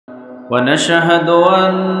ونشهد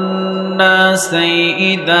أن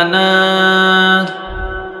سيدنا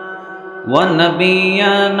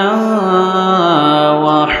ونبينا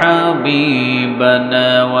وحبيبنا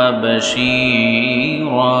وبشيرنا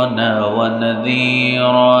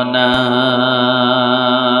ونذيرنا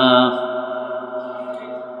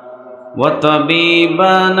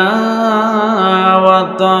وطبيبنا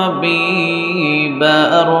وطبيب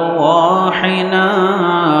أرواحنا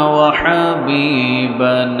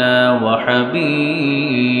وحبيبنا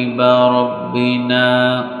وحبيب ربنا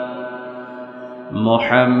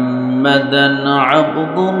محمدا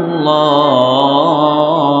عبد الله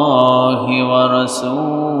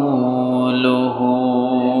ورسوله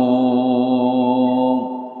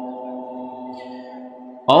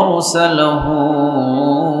أرسله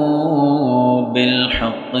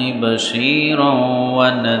بالحق بشيرا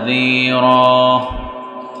ونذيرا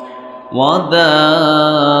وداعيا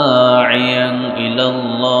إلى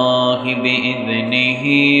الله بإذنه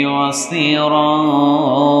وسراجا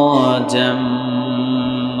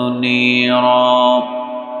منيرا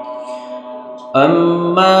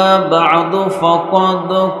أما بعد فقد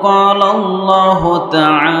قال الله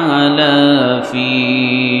تعالى في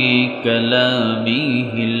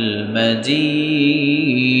كلامه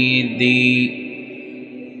المجيد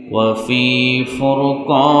وفي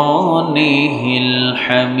فرقانه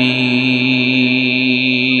الحميد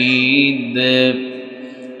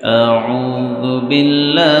أعوذ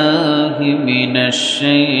بالله من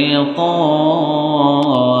الشيطان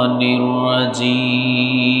الرجيم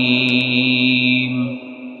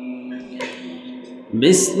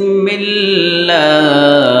بسم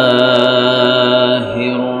الله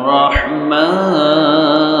الرحمن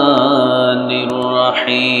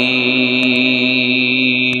الرحيم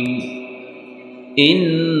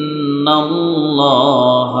إن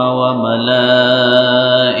الله وملائكته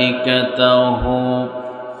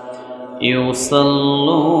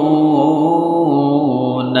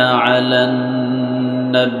يصلون على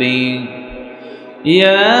النبي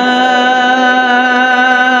يا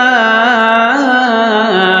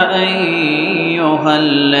أيها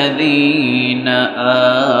الذين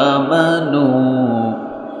آمنوا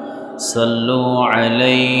صلوا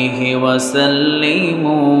عليه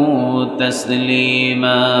وسلموا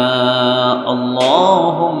تسليما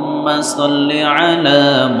اللهم صل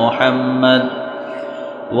على محمد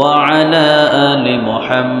وعلى آل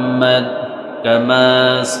محمد كما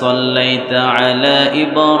صليت على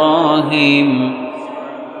إبراهيم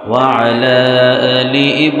وعلى آل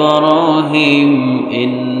إبراهيم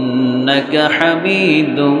إنك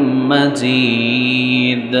حميد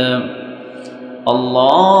مجيد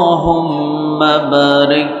اللهم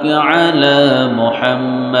بارك على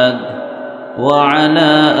محمد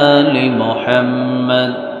وعلى آل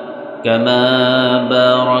محمد كما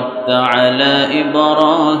باركت على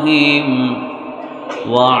إبراهيم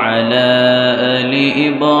وعلى آل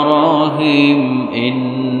إبراهيم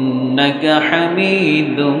إنك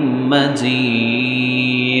حميد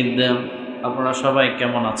مجيد আপনারা সবাই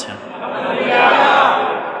কেমন আছেন?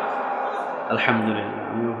 আলহামদুলিল্লাহ,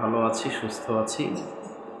 আমিও ভালো আছি, সুস্থ আছি।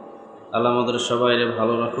 আল্লাহ আমাদের সবাইকে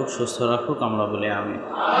ভালো রাখুক, সুস্থ রাখুক, আমরা বলি আমিন।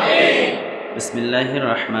 বিসমিল্লাহির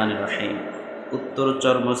রহমানির রহিম।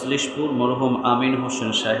 উত্তরচর মজলিশপুর মরহুম আমিন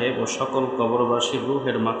হোসেন সাহেব ও সকল কবরবাসীর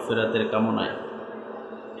রূহের মাগফিরাতের কামনায়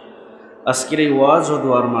আজকের এই ওয়াজ ও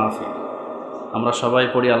দোয়ার মাহফিল আমরা সবাই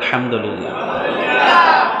পড়ি আলহামদুলিল্লাহ।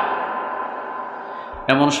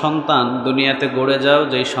 এমন সন্তান দুনিয়াতে গড়ে যাও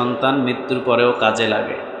যেই সন্তান মৃত্যুর পরেও কাজে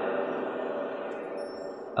লাগে,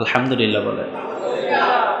 আলহামদুলিল্লাহ বলে।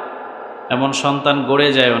 এমন সন্তান গড়ে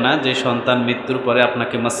যায়ও না যে সন্তান মৃত্যুর পরে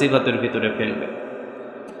আপনাকে মুসিবতের ভিতরে ফেলবে।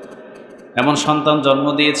 এমন সন্তান জন্ম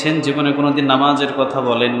দিয়েছেন জীবনে কোনোদিন নামাজের কথা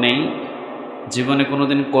বলেন নেই, জীবনে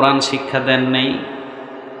কোনোদিন কোরআন শিক্ষা দেন নেই,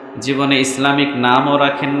 জীবনে ইসলামিক নামও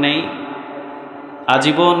রাখেন নেই,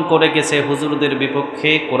 আজীবন করে গেছে হুজুরদের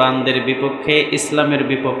বিপক্ষে, কোরআনদের বিপক্ষে, ইসলামের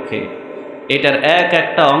বিপক্ষে। এটার এক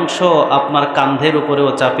একটা অংশ আপনার কাঁধের উপরেও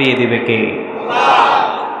চাপিয়ে দিবে কে?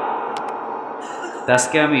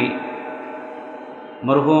 আজকে আমি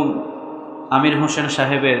মরহুম আমির হোসেন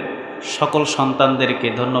সাহেবের সকল সন্তানদেরকে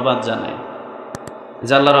ধন্যবাদ জানাই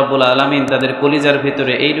যে আল্লাহ রাব্বুল আলামিন তাদের কলিজার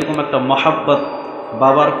ভিতরে এইরকম একটা মহাব্বত,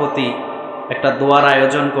 বাবার প্রতি একটা দোয়ার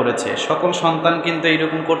আয়োজন করেছে। সকল সন্তান কিন্তু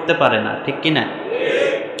এইরকম করতে পারে না, ঠিক কিনা?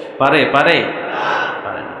 পারে? পারে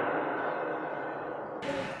না,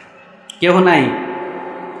 কেউ নাই।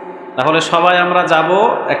 তাহলে সবাই আমরা যাব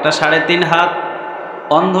একটা 3.5 হাত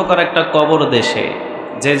অন্ধকার একটা কবর দেশে,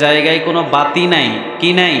 যে জায়গায় কোনো বাতি নাই, কি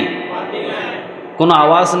নাই, কোনো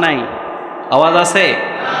আওয়াজ নাই। আওয়াজ আছে?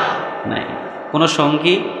 নাই। কোনো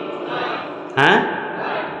সঙ্গী? হ্যাঁ,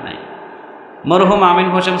 নাই। মরহুম আমিন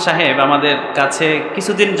হোসেন সাহেব আমাদের কাছে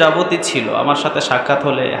কিছুদিন যাবতই ছিল। আমার সাথে সাক্ষাৎ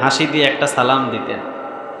হলে হাসি দিয়ে একটা সালাম দিতেন,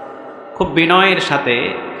 খুব বিনয়ের সাথে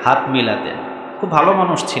হাত মিলাতেন। খুব ভালো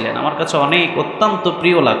মানুষ ছিলেন, আমার কাছে অনেক অত্যন্ত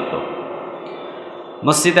প্রিয় লাগতো।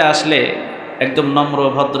 মসজিদে আসলে একদম নম্র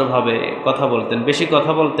ভদ্রভাবে কথা বলতেন, বেশি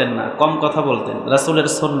কথা বলতেন না, কম কথা বলতেন। রাসূলের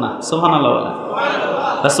সুন্নাহ, সুবহানাল্লাহ বলেন।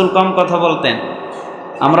 রাসূল কম কথা বলতেন।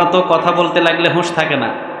 আমরা তো কথা বলতে লাগলে হুঁশ থাকে না,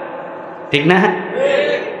 ঠিক না?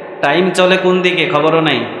 টাইম চলে কোন দিকে খবরও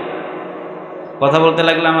নেই। কথা বলতে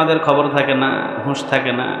লাগলে আমাদের খবর থাকে না, হুঁশ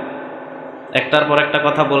থাকে না, একটার পর একটা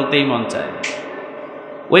কথা বলতেই মন চায়।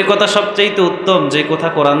 ওই কথা সবচেয়ে উত্তম যে কথা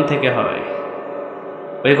কোরআন থেকে হয়,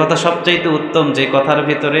 ওই কথা সবচেয়ে উত্তম যে কথার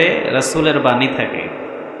ভিতরে রাসূলের বাণী থাকে,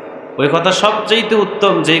 ওই কথা সবচেয়ে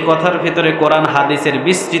উত্তম যে কথার ভিতরে কোরআন হাদিসের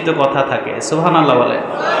বিস্তৃত কথা থাকে। সুবহানাল্লাহ বলেন।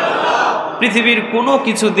 পৃথিবীর কোনো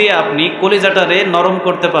কিছু দিয়ে আপনি কলিজাটারে নরম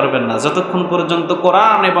করতে পারবেন না যতক্ষণ পর্যন্ত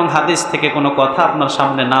কোরআন এবং হাদিস থেকে কোনো কথা আপনার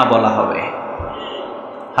সামনে না বলা হবে।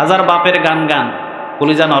 হাজার বাপের গান গান,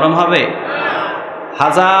 কলিজা নরম হবে?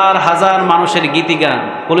 হাজার হাজার মানুষের গীতি গান,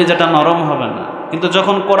 কলিজাটা নরম হবে না। কিন্তু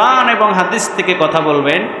যখন কোরআন এবং হাদিস থেকে কথা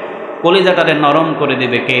বলবেন, কলিজাটারে নরম করে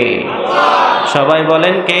দিবে কে? সবাই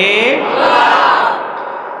বলেন কে?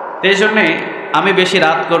 এই জন্যে আমি বেশি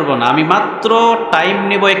রাত করব না, আমি মাত্র টাইম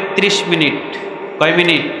নিব 31 মিনিট। কয়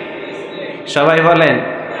মিনিট? সবাই বলেন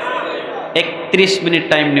 31 মিনিট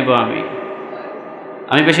টাইম নিব।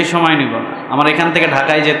 আমি বেশি সময় নিব না। আমার এখান থেকে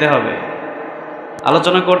ঢাকায় যেতে হবে।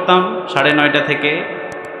 আলোচনা করতাম 9:30 থেকে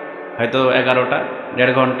হয়তো 11টা,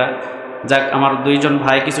 1.5 ঘন্টা। যাক, আমার দুইজন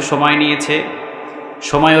ভাই কিছু সময় নিয়েছে,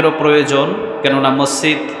 সময়েরও প্রয়োজন, কেননা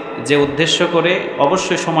মসজিদ যে উদ্দেশ্য করে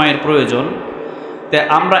অবশ্যই সময়ের প্রয়োজন। তে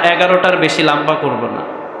আমরা 11টার বেশি লম্বা করব না,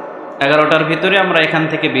 11টার ভিতরে আমরা এখান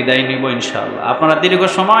থেকে বিদায় নিব ইনশাআল্লাহ। আপনারা দীর্ঘ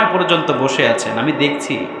সময় পর্যন্ত বসে আছেন, আমি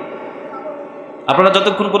দেখছি আপনারা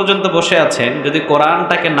যতক্ষণ পর্যন্ত বসে আছেন, যদি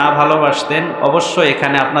কোরআনটাকে না ভালোবাসতেন অবশ্যই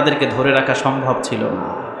এখানে আপনাদেরকে ধরে রাখা সম্ভব ছিল না।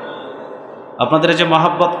 আপনাদের যে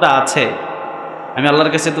মহব্বতটা আছে, আমি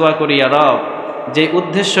আল্লাহর কাছে দোয়া করি, ইয়া রব, যে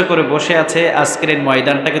উদ্দেশ্য করে বসে আছে আজকের এই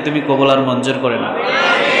ময়দানটাকে তুমি কবুল আর মঞ্জুর করে নাও।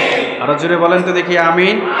 আরো জোরে বলেন তো দেখি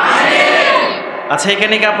আমিন। আচ্ছা,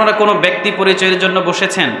 এখানে কি আপনারা কোনো ব্যক্তি পরিচয়ের জন্য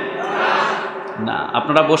বসেছেন? না,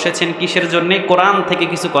 আপনারা বসেছেন কিসের জন্য? কোরআন থেকে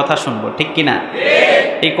কিছু কথা শুনবো, ঠিক কিনা?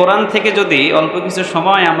 এই কোরআন থেকে যদি অল্প কিছু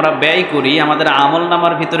সময় আমরা ব্যয় করি, আমাদের আমল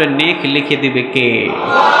নামার ভিতরে নেক লিখে দিবে কে?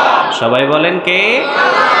 সবাই বলেন কে?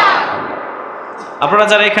 আপনারা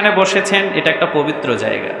যারা এখানে বসেছেন, এটা একটা পবিত্র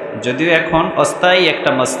জায়গা, যদিও এখন অস্থায়ী একটা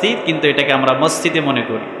মসজিদ, কিন্তু এটাকে আমরা মসজিদে মনে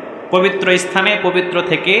করি। পবিত্র স্থানে, পবিত্র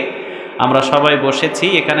থেকে আমরা সবাই বসেছি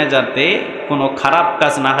এখানে, যাতে কোনো খারাপ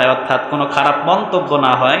কাজ না হয়, অর্থাৎ কোনো খারাপ মন্তব্য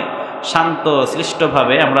না হয়। শান্ত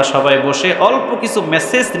সৃষ্টভাবে আমরা সবাই বসে অল্প কিছু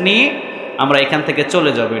মেসেজ নিয়ে আমরা এখান থেকে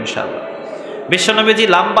চলে যাব ইনশাআল্লাহ। বিশ্বনবীজি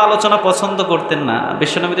লম্বা আলোচনা পছন্দ করতেন না।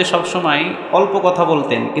 বিশ্বনবীজি সবসময় অল্প কথা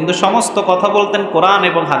বলতেন, কিন্তু সমস্ত কথা বলতেন কোরআন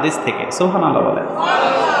এবং হাদিস থেকে। সুবহানাল্লাহ বলেন।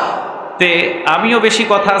 তে আমিও বেশি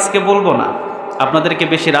কথা আজকে বলবো না, আপনাদেরকে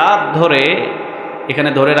বেশি রাত ধরে এখানে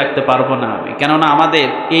ধরে রাখতে পারবো না আমি, কেননা আমাদের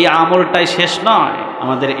এই আমলটাই শেষ নয়।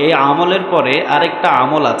 আমাদের এই আমলের পরে আরেকটা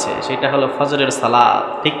আমল আছে, সেটা হলো ফজরের সালাত,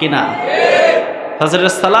 ঠিক কিনা?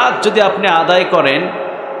 ফজরের সালাত যদি আপনি আদায় করেন,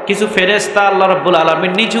 কিছু ফেরেশতা আল্লাহ রাব্বুল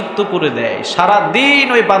আলামিন নিযুক্ত করে দেয়, সারা দিন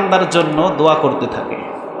ওই বান্দার জন্য দোয়া করতে থাকে।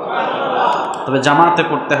 তবে জামাতে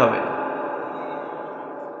পড়তে হবে।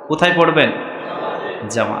 কোথায় পড়বেন?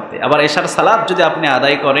 জামাতে। আবার এশার সালাত যদি আপনি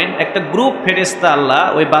আদায় করেন, একটা গ্রুপ ফেরেশতা আল্লাহ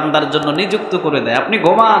ওই বান্দার জন্য নিযুক্ত করে দেয়। আপনি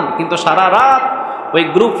ঘুমান, কিন্তু সারা রাত ওই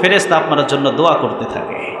গ্রুপ ফেরেশতা আপনার জন্য দোয়া করতে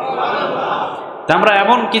থাকে। তা আমরা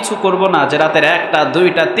এমন কিছু করব না যে রাতের 1টা,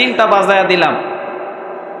 2টা, 3টা বাজায়া দিলাম,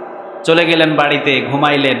 চলে গেলেন বাড়িতে,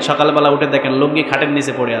 ঘুমাইলেন, সকালবেলা উঠে দেখেন লুঙ্গি খাটের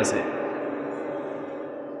নিচে পড়ে আছে।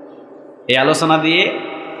 এই আলোচনা দিয়ে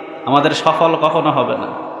আমাদের সফল কখনো হবে না,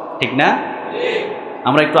 ঠিক না?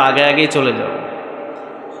 আমরা একটু আগে আগেই চলে যাব।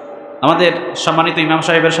 আমাদের সম্মানিত ইমাম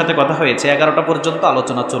সাহেবের সাথে কথা হয়েছে, 11টা পর্যন্ত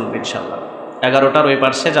আলোচনা চলবে ইনশাআল্লাহ। 11টার ওই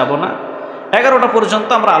পার্শ্বে যাব না, 11টা পর্যন্ত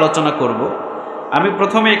আমরা আলোচনা করব। আমি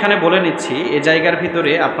প্রথমে এখানে বলে নিচ্ছি, এই জায়গার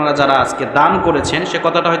ভিতরে আপনারা যারা আজকে দান করেছেন, সে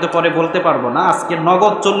কথাটা হয়তো পরে বলতে পারবো না। আজকে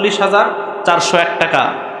নগদ 40,401 টাকা,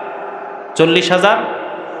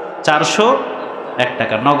 40,401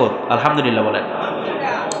 টাকা নগদ, আলহামদুলিল্লাহ বলেন।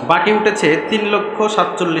 বাকি উঠেছে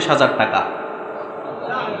 3,47,000 টাকা।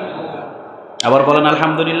 আবার বলেন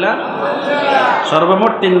আলহামদুলিল্লাহ।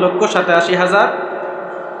 সর্বমোট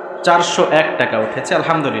 3,87,401 টাকা উঠেছে,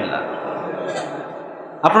 আলহামদুলিল্লাহ।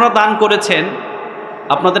 আপনারা দান করেছেন,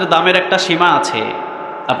 আপনাদের দামের একটা সীমা আছে,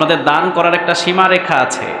 আপনাদের দান করার একটা সীমা রেখা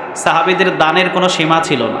আছে। সাহাবীদের দানের কোনো সীমা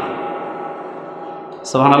ছিল না।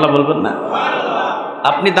 সুবহানাল্লাহ বলবেন না?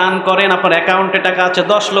 আপনি দান করেন, আপনার অ্যাকাউন্টে টাকা আছে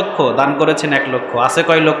 10 লক্ষ, দান করেছেন 1 লক্ষ, আছে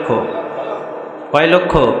কয় লক্ষ? কয়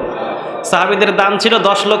লক্ষ? সাহাবীদের দান ছিল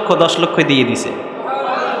 10 লক্ষ, 10 লক্ষ দিয়ে দিছে।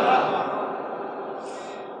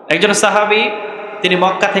 একজন সাহাবী তিনি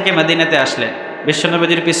মক্কা থেকে মদিনাতে আসলেন,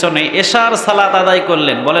 বিশ্বনবীর পিছনে এশার সালাত আদায়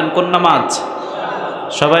করলেন। বলেন কোন নামাজ?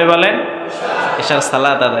 সবাই বলেন এশার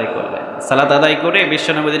সালাত আদায় করলেন। সালাত আদায় করে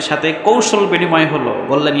বিশ্বনবীর সাথে কৌশল বিনিময় হলো।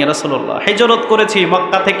 বললেন ইয়া রাসূলুল্লাহ, হিজরত করেছি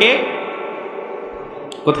মক্কা থেকে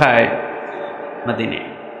কোথায়? মদিনায়।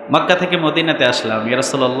 মক্কা থেকে মদিনাতে আসলাম ইয়া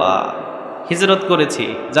রাসূলুল্লাহ, হিজরত করেছি।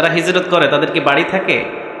 যারা হিজরত করে তাদের কি বাড়ি থাকে,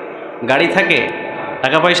 গাড়ি থাকে,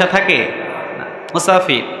 টাকা পয়সা থাকে?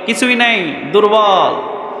 মুসাফির, কিছুই নাই, দুর্বল।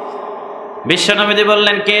 বিশ্বনবী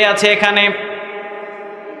বললেন কে আছে এখানে?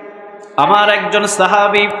 আমার একজন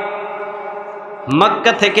সাহাবী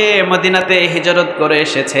মক্কা থেকে মদিনাতে হিজরত করে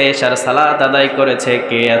এসেছে, এশার সালাত আদায় করেছে।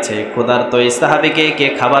 কে আছে? ক্ষুধার্ত এই সাহাবীকে কে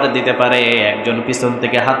খাবার দিতে পারে? একজন পিছন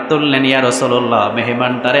থেকে হাত তুললেন, ইয়া রাসূলুল্লাহ,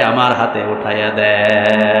 মেহমানটারে আমার হাতে উঠাইয়া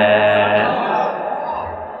দেন,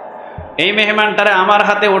 এই মেহমানটারে আমার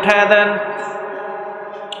হাতে উঠাইয়া দেন।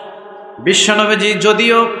 বিশ্বনবীজি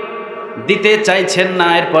যদিও দিতে চাইছেন না,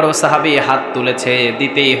 এরপরও সাহাবী হাত তুলেছে,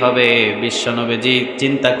 দিতেই হবে। বিশ্বনবীজি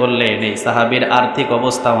চিন্তা করলেন এই সাহাবীর আর্থিক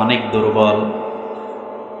অবস্থা অনেক দুর্বল।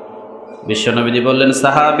 বিশ্বনবীজি বললেন,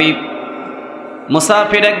 সাহাবী,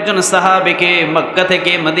 মুসাফির একজন সাহাবীকে মক্কা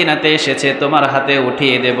থেকে মদিনাতে এসেছে, তোমার হাতে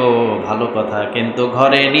উঠিয়ে দেব, ভালো কথা, কিন্তু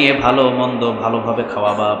ঘরে নিয়ে ভালো মন্দ ভালোভাবে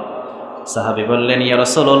খাওয়াবা। সাহাবী বললেন, ইয়া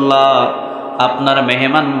রাসূলুল্লাহ, আপনার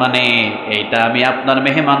মেহমান মানে এইটা আমি আপনার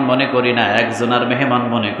মেহমান মনে করি না, একজনের মেহমান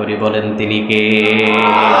মনে করি। বলেন তিনি কে?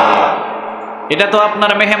 এটা তো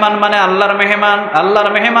আপনার মেহমান মানে আল্লাহর মেহমান, আল্লাহর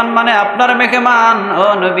মেহমান মানে আপনার মেহমান। ও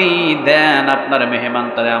নবী, দেন আপনার মেহমান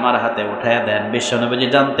তারে আমার হাতে উঠাইয়া দেন। বিশ্বনবীজি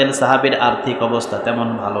জানতেন সাহাবীর আর্থিক অবস্থা তেমন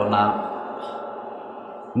ভালো না।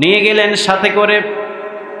 নিয়ে গেলেন সাথে করে,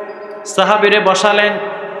 সাহাবীরে বসালেন,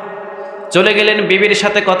 চলে গেলেন বিবির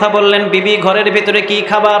সাথে কথা বললেন, বিবি ঘরের ভিতরে কি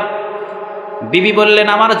খাবার? বিবি বললেন,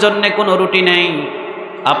 আমার জন্য কোনো রুটি নাই,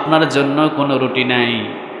 আপনার জন্য কোনো রুটি নাই,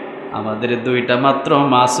 আমাদের 2টা মাত্র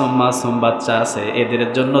মাসুম মাসুম বাচ্চা আছে, এদের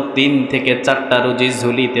জন্য 3 থেকে 4টা রুজি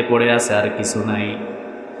ঝুলিতে পড়ে আছে, আর কিছু নাই।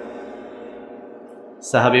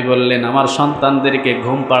 সাহাবী বললেন, আমার সন্তানদেরকে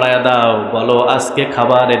ঘুম পাড়ায় দাও, বলো আজকে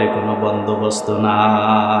খাবারের কোনো বন্দোবস্ত না।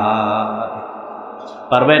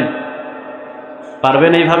 পারবেন?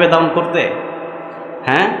 পারবেন এইভাবে দান করতে?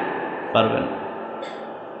 হ্যাঁ, পারবেন?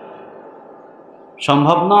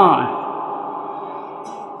 সম্ভব নয়।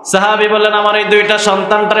 সাহাবী বললেন, আমার এই 2টা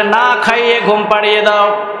সন্তানটারে না খাইয়ে ঘুম পাড়িয়ে দাও,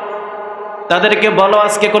 তাদেরকে বলো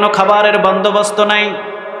আজকে কোনো খাবারের বন্দোবস্ত নাই।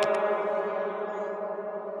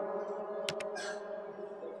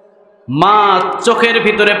 মা চোখের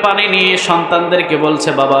ভিতরে পানি নিয়ে সন্তানদেরকে বলছে,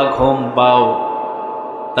 বাবা ঘুম পাও,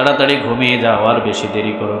 তাড়াতাড়ি ঘুমিয়ে যাও, আর বেশি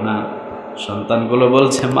দেরি করো না। সন্তানগুলো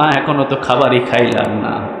বলছে, মা এখনো তো খাবারই খাইলাম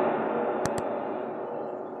না।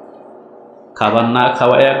 খাবার না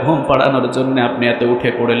খাওয়ায় ঘুম পাড়ানোর জন্য আপনি এত উঠে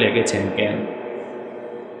পড়ে লেগেছেন কেন?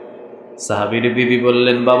 সাহাবীর বিবি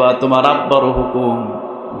বললেন, বাবা তোমার আব্বার হুকুম,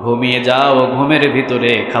 ঘুমিয়ে যাও, ঘুমের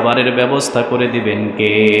ভিতরে খাবারের ব্যবস্থা করে দিবেন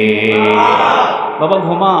কে? বাবা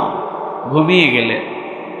ঘুমাও। ঘুমিয়ে গেলে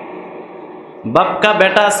বাপ কা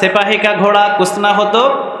বেটা সিপাহী কা ঘোড়া কুছ না হতো,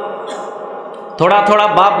 থোড়া থোড়া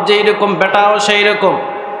বাপ যেই রকম বেটাও সেই রকম।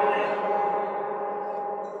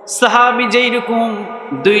 সাহাবী যেই রকম,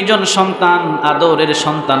 2জন সন্তান, আদরের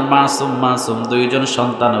সন্তান, মাসুম মাসুম 2জন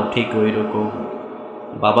সন্তানও ঠিক ওই রকম।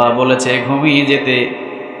 বাবা বলেছে ঘুমিয়ে যেতে,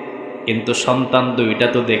 কিন্তু সন্তান 2টা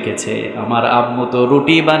তো দেখেছে, আমার আম্মু তো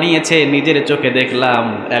রুটি বানিয়েছে, নিজের চোখে দেখলাম,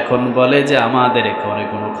 এখন বলে যে আমাদের এখানে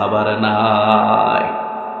কোনো খাবার নাই।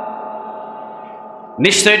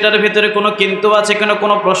 নিশ্চয় এটার ভিতরে কোনো কিন্তু আছে,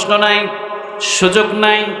 কোনো প্রশ্ন নাই, সুযোগ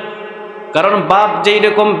নাই, কারণ বাপ যেই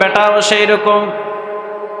রকম বেটাও সেই রকম।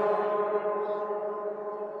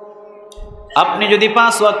 আপনি যদি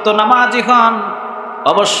 5 ওয়াক্ত নামাজি হন,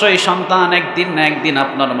 অবশ্যই সন্তান একদিন না একদিন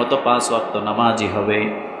আপনার মতো 5 ওয়াক্ত নামাজি হবে।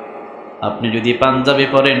 আপনি যদি পাঞ্জাবি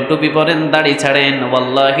পরেন, টুপি পরেন, দাড়ি ছাড়েন,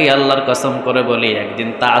 ওয়াল্লাহি আল্লাহর কসম করে বলি, একদিন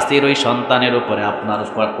তাসির ওই সন্তানের উপরে আপনার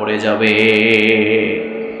উপর পড়ে যাবে।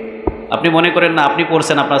 আপনি মনে করেন না আপনি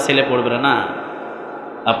পড়ছেন, আপনার ছেলে পড়বে না।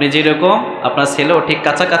 আপনি যেরকম, আপনার ছেলেও ঠিক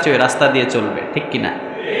কাছাকাছি ওই রাস্তা দিয়ে চলবে, ঠিক কিনা?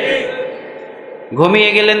 ঘুমিয়ে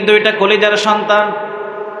গেলেন 2টা কলিজার সন্তান।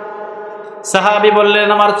 সাহাবী বললেন,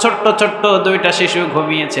 আমার ছোট্ট ছোট্ট 2টা শিশু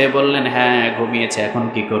ঘুমিয়েছে। বললেন, হ্যাঁ ঘুমিয়েছে, এখন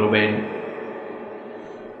কি করবেন?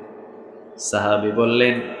 সাহাবী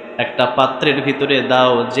বললেন, একটা পাত্রের ভিতরে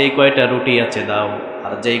দাও, যেই কয়টা রুটি আছে দাও,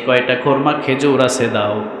 আর যেই কয়টা খোরমা খেজুর আছে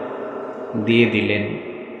দাও। দিয়ে দিলেন।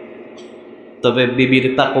 তবে বিবির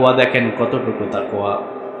তাকওয়া দেখেন কতটুকু তাকওয়া।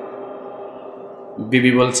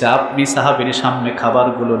 বিবি বলছে, আপনি সাহাবীর সামনে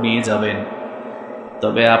খাবারগুলো নিয়ে যাবেন,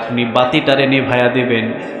 তবে আপনি বাতিটারে নিভায়া দিবেন,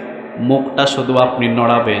 মুখটা শুধু আপনি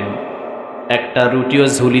নড়াবেন, একটা রুটিও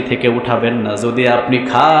ঝুলি থেকে উঠাবেন না। যদি আপনি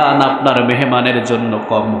খান আপনার মেহমানের জন্য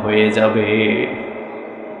কম হয়ে যাবে,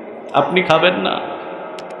 আপনি খাবেন না।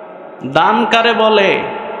 দান কারে বলে?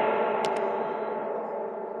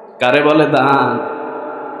 কারে বলে দান?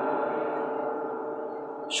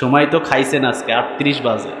 সময় তো খাইছেন, আজকে 38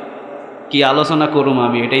 বাজে, কি আলোচনা করুম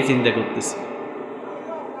আমি এটাই চিন্তা করতেছি।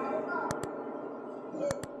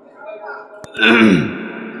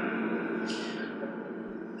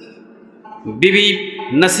 বিবি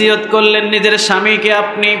নসিহত করলেন নিজের স্বামীকে,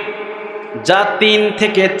 আপনি যা 3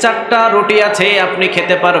 থেকে 4টা রুটি আছে আপনি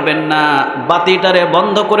খেতে পারবেন না, বাতিটারে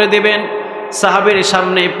বন্ধ করে দিবেন, সাহাবীর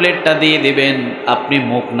সামনে প্লেটটা দিয়ে দিবেন, আপনি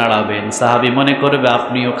মুখ নাড়াবেন, সাহাবী মনে করবে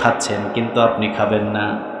আপনিও খাচ্ছেন কিন্তু আপনি খাবেন না।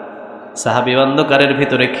 সাহাবী অন্ধকারের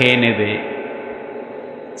ভিতরে খেয়ে নেবে।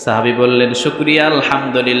 সাহাবী বললেন, শুকরিয়া,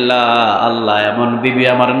 আলহামদুলিল্লাহ, আল্লাহ এমন বিবি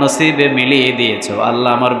আমার নসিবে মিলিয়ে দিয়েছো, আল্লাহ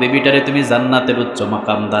আমার বিবিটারে তুমি জান্নাতের উচ্চ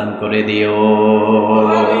মাকাম দান করে দিও।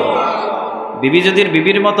 বিবি যদি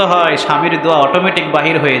বিবির মতো হয়, স্বামীর দোয়া অটোমেটিক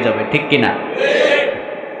বাহির হয়ে যাবে, ঠিক কিনা?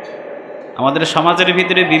 আমাদের সমাজের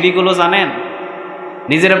ভিতরে বিবিগুলো জানেন,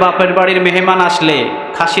 নিজের বাপের বাড়ির মেহমান আসলে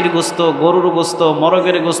খাসির গোস্ত, গরুর গোস্ত,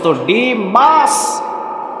 মরগের গোস্ত, ডিম, মাছ,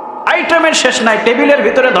 আইটেমের শেষ নাই, টেবিলের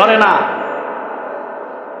ভিতরে ধরে না।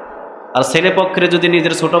 আর ছেলে পক্ষে যদি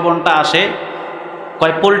নিজের ছোট বোনটা আসে,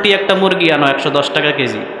 কয় পোলট্রি একটা মুরগি আনো, 110 টাকা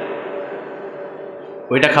কেজি,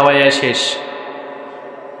 ওইটা খাওয়াইয়া শেষ।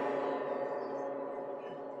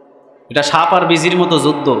 এটা সাপ আর বিজির মতো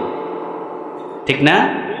যুদ্ধ, ঠিক না?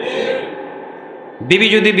 বিবি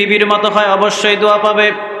যদি বিবির মতো হয় অবশ্যই দোয়া পাবে।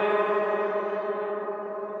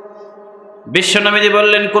 বিশ্বনবীজি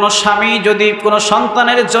বললেন, কোন স্বামী যদি কোন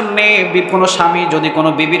সন্তানের জন্য, কোন স্বামী যদি কোন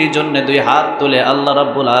বিবির জন্য 2 হাত তুলে আল্লাহ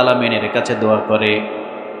রাব্বুল আলামিনের কাছে দোয়া করে,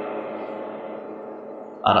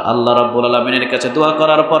 আর আল্লাহ রাব্বুল আলামিনের কাছে দোয়া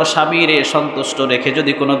করার পর স্বামীরে সন্তুষ্ট রেখে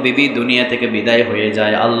যদি কোনো বিবি দুনিয়া থেকে বিদায় হয়ে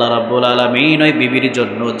যায়, আল্লাহ রাব্বুল আলামিন ওই বিবির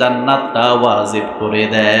জন্য জান্নাতটা ওয়াজিব করে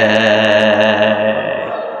দেয়।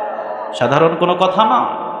 সাধারণ কোনো কথা না,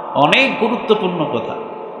 অনেক গুরুত্বপূর্ণ কথা।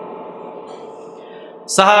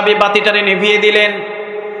 সাহাবী বাতিটারে নিভিয়ে দিলেন,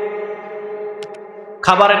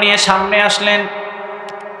 খাবার নিয়ে সামনে আসলেন,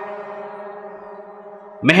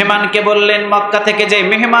 মেহমানকে বললেন, মক্কা থেকে যে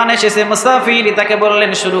মেহমান এসেছে মুসাফির, তাকে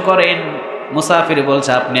বললেন শুরু করেন। মুসাফির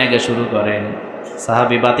বলছে আপনি আগে শুরু করেন।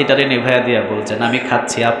 সাহাবী বাতিটারে নিভাইয়া দিয়া বলছেন, আমি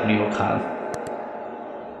খাচ্ছি আপনিও খান।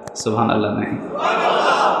 সুবহানাল্লাহ নাই?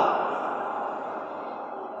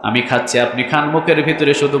 আমি খাচ্ছি আপনি খান, মুখের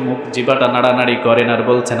ভিতরে শুধু মুখ জিবাটা নাড়ানাড়ি করেন আর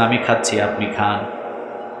বলছেন আমি খাচ্ছি আপনি খান।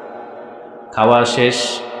 খাওয়া শেষ,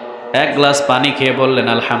 1 গ্লাস পানি খেয়ে বললেন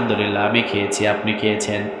আলহামদুলিল্লাহ, আমি খেয়েছি আপনি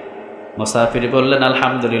খেয়েছেন? মুসাফির বললেন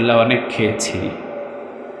আলহামদুলিল্লাহ, অনেক খেয়েছি।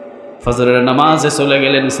 ফজরের নামাজে চলে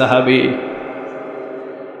গেলেন সাহাবী।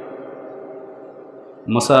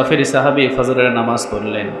 মুসাফির সাহাবী ফজরের নামাজ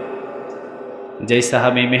পড়লেন। যেই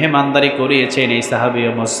সাহাবী মেহমানদারি করিয়েছেন এই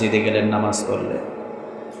সাহাবীও মসজিদে গেলেন, নামাজ পড়লেন।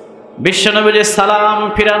 বিশ্বনবীজি সালাম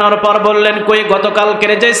ফিরানোর পর বললেন, কই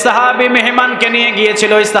গতকালকের যে সাহাবী মেহমানকে নিয়ে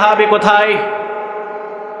গিয়েছিল ওই সাহাবী কোথায়?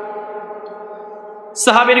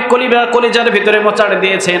 সাহাবীর কলিজার ভিতরে মোচাড়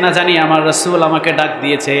দিয়েছে, না জানি আমার রাসূল আমাকে ডাক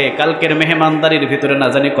দিয়েছে, কালকের মেহমানদারির ভিতরে না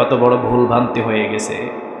জানি কত বড় ভুল ভ্রান্তি হয়ে গেছে,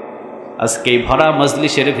 আজকে এই ভরা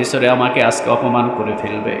মজলিসের ভিতরে আমাকে আজকে অপমান করে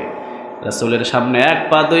ফেলবে। রাসূলের সামনে 1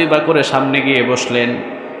 পা 2 পা করে সামনে গিয়ে বসলেন।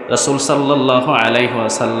 রাসূল সাল্লাল্লাহু আলাইহি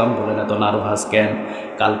ওয়াসাল্লাম বলেন, এত নার্ভাস কেন?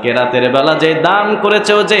 কালকে রাতের বেলা যে দান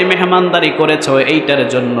করেছো, যে মেহমানদারি করেছো, এইটার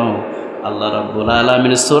জন্য আল্লাহ রাব্বুল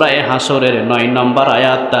আলামিন সূরা হাশরের 9 নম্বর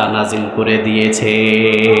আয়াতটা নাজিল করে দিয়েছে।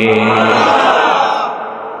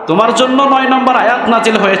 তোমার জন্য 9 নম্বর আয়াত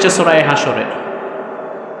নাজিল হয়েছে সূরা হাশরের।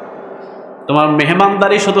 তোমার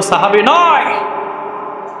মেহমানদারি শুধু সাহাবী নয়,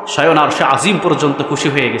 স্বয়ং আরশে আজিম পর্যন্ত খুশি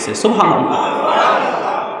হয়ে গেছে। সুবহানাল্লাহ।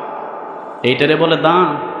 এইটারে বলে দান,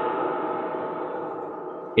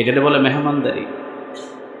 এটারে বলে মেহমানদারি।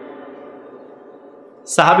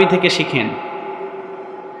 সাহাবী থেকে শিখেন,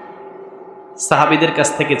 সাহাবীদের কাছ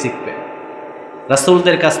থেকে শিখবেন,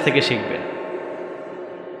 রাসূলদের কাছ থেকে শিখবেন।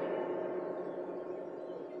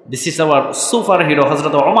 This is our super hero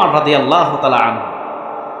হযরত ওমর রাদিয়াল্লাহু তাআলা আনহু।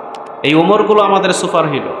 এই ওমরগুলো আমাদের সুপার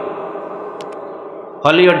হিরো।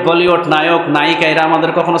 হলিউড বলিউড নায়ক নায়িকা এরা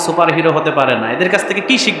আমাদের কখনো সুপার হিরো হতে পারে না। এদের কাছ থেকে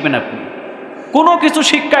কি শিখবেন আপনি? কোনো কিছু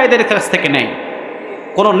শিক্ষা এদের কাছ থেকে নেই,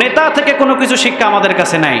 কোনো নেতা থেকে কোনো কিছু শিক্ষা আমাদের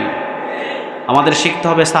কাছে নাই। আমাদের শিখতে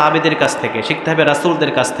হবে সাহাবীদের কাছ থেকে, শিখতে হবে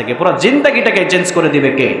রাসূলদের কাছ থেকে। পুরো জিন্দেগিটাকে চেঞ্জ করে দিবে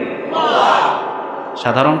কে?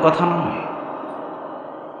 সাধারণ কথা নয়।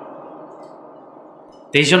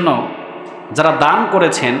 এই জন্য যারা দান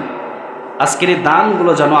করেছেন আজকের এই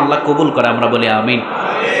দানগুলো যেন আল্লাহ কবুল করে, আমরা বলি আমিন।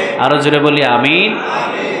 আরো জোরে বলি আমিন।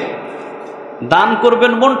 দান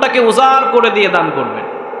করবেন, মনটাকে উজাড় করে দিয়ে দান করবেন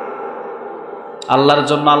আল্লাহর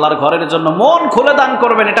জন্য, আল্লাহর ঘরের জন্য মন খুলে দান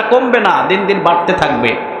করবেন। এটা কমবে না, দিন দিন বাড়তে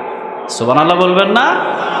থাকবে। সুবহানাল্লাহ বলবেন না?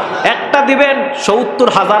 একটা দিবেন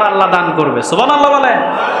 ৭০,০০০ আল্লাহ দান করবে। সুবহানাল্লাহ বলেন।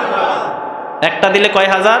 একটা দিলে কয়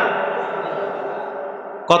হাজার?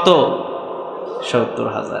 কত?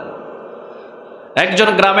 ৭০,০০০। একজন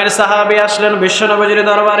গ্রামের সাহাবী আসলেন বিশ্বনবীর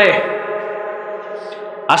দরবারে।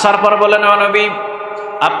 আসার পর বললেন, ও নবী,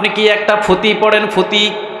 আপনি কি একটা ফুতি পড়েন? ফুতি।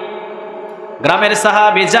 গ্রামের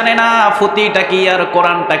সাহাবী জানে না ফুতিটা কি আর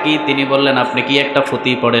কোরআনটা কি। তিনি বললেন, আপনি কি একটা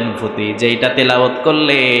ফুতি পড়েন? ফুতি যেটা তেলাওয়াত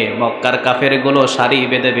করলে মক্কার কাফেরগুলো সারি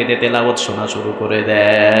বেঁধে বেঁধে তেলাওয়াত শোনা শুরু করে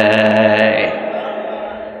দেয়।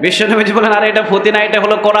 বিশ্বনবীজি বলেন, আরে এটা ফুতি না, এটা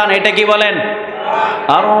হলো কোরআন। এটা কি বলেন?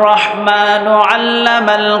 আর রহমানু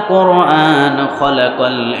আল্লামাল কোরআন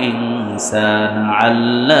খলাকাল ইনসান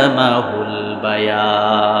আল্লামাহুল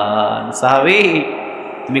বায়ান। সাহাবী,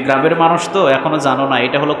 তুমি গ্রামের মানুষ তো এখনো জানো না,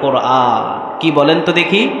 এটা হলো কোরআন। কি বলেন তো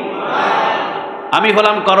দেখি? আমি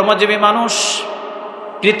হলাম কর্মজীবী মানুষ,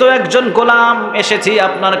 কৃত একজন গোলাম, এসেছি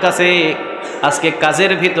আপনার কাছে আজকে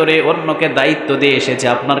কাজের ভিতরে অন্যকে দায়িত্ব দিয়ে এসেছি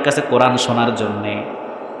আপনার কাছে কোরআন শোনার জন্যে।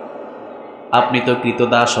 আপনি তো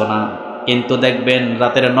কৃতদাস না, কিন্তু দেখবেন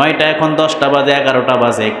রাতের ৯টা, এখন 10টা বাজে, 11টা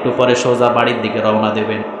বাজে, একটু পরে সোজা বাড়ির দিকে রওনা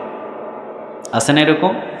দেবেন। আছেন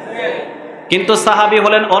এরকম? কিন্তু সাহাবী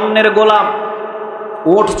হলেন অন্যের গোলাম,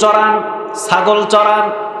 উট চড়ান, ছাগল চড়ান।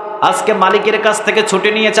 আজকে মালিকের কাছ থেকে ছুটি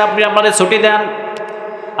নিয়েছে, আপনি আমাদের ছুটি দেন।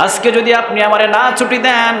 আজকে যদি আপনি আমারে না ছুটি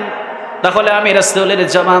দেন, তাহলে আমি রাসূলের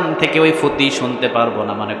জবান থেকে ওই ফুতি শুনতে পারবো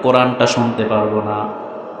না, মানে কোরআনটা শুনতে পারবো না।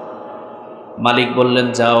 মালিক বললেন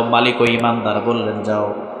যাও। মালিক ও ইমানদার বললেন যাও।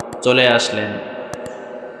 চলে আসলেন,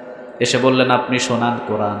 এসে বললেন আপনি শোনান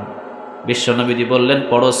কোরআন। বিশ্বনবীজি বললেন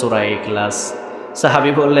পড়ো সূরা ইখলাস।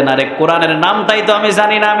 সাহাবী বললেন, আরে কোরআনের নামটাই তো আমি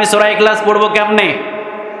জানি না, আমি সূরা ইখলাস পড়বো কেমনে?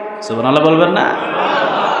 সুবহানাল্লাহ বলবেন না?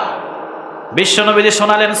 বিশ্বনবীজি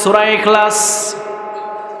শোনালেন সূরা ইখলাস,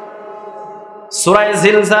 সূরা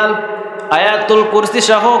জিলজাল, আয়াতুল কুরসি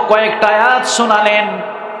সহ কয়েকটা আয়াত শোনালেন।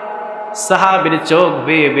 সাহাবীর চোখ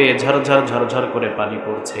বেয়ে বেয়ে ঝরঝর ঝরঝর করে পানি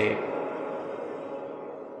পড়ছে।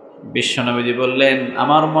 বিশ্বনবীজি বললেন,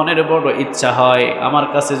 আমার মনের বড় ইচ্ছা হয় আমার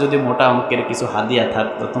কাছে যদি মোটা অঙ্কের কিছু হাদিয়া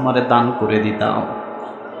থাকতো, তোমারে দান করে দিতাম।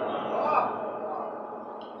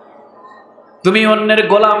 তুমি অন্যের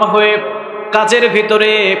গোলাম হয়ে কাজের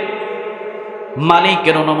ভিতরে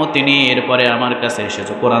মালিকের অনুমতি নিয়ে এরপরে আমার কাছে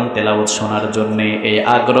এসেছো কোরআন তেলাওয়াত শোনার জন্যে। এই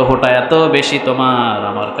আগ্রহটা এত বেশি তোমার,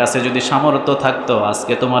 আমার কাছে যদি সামর্থ্য থাকতো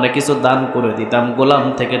আজকে তোমারে কিছু দান করে দিতাম, গোলাম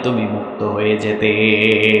থেকে তুমি মুক্ত হয়ে যেতে।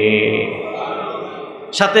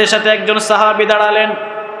 সাথে সাথে একজন সাহাবী দাঁড়ালেন।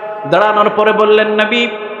 দাঁড়ানোর পরে বললেন, নবী,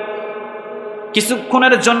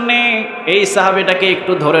 কিছুক্ষণের জন্যে এই সাহাবীটাকে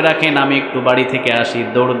একটু ধরে রাখেন, আমি একটু বাড়ি থেকে আসি।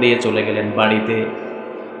 দৌড় দিয়ে চলে গেলেন বাড়িতে।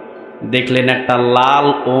 দেখলেন একটা লাল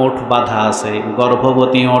ওট বাঁধা আছে,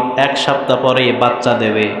 গর্ভবতী ওট, 1 সপ্তাহ পরে বাচ্চা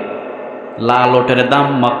দেবে। লাল ওটের দাম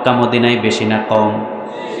মক্কা মদিনায় বেশি না কম?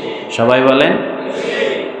 সবাই বলেন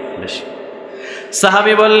বেশি।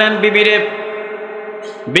 সাহাবী বললেন, বিবিরে,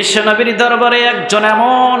 বিশ্বনবীর দরবারে একজন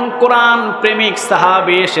এমন কোরআন প্রেমিক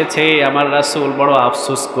সাহাবী এসেছে, আমার রাসূল বড়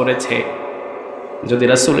আফসোস করেছে, যদি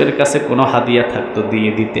রাসূলের কাছে কোনো হাদিয়া থাকতো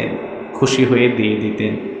দিয়ে দিতেন, খুশি হয়ে দিয়ে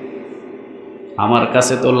দিতেন। আমার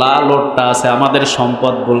কাছে তো লাল ওটটা আছে, আমাদের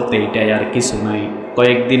সম্পদ বলতে এটাই, আর কিছু নাই।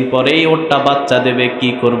 কয়েকদিন পরেই ওটটা বাচ্চা দেবে, কি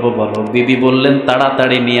করব বলো? বিবি বললেন,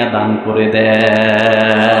 তাড়াতাড়ি নিয়ে দান করে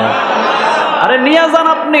দেন। আরে নিয়ে যান,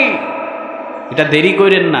 আপনি এটা দেরি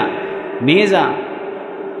করেন না, নিয়ে যান।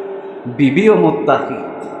 বিবিও মুত্তাকি,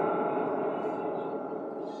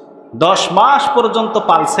 10 মাস পর্যন্ত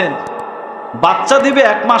পালছেন, বাচ্চা দিবে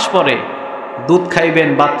 1 মাস পরে, দুধ খাইবেন,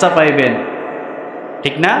 বাচ্চা পাইবেন,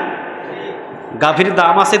 ঠিক না? গাভীর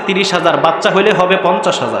দাম আছে 30,000, বাচ্চা হইলে হবে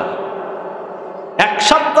 50,000। 1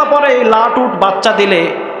 সপ্তাহ পরে এই লাট উট বাচ্চা দিলে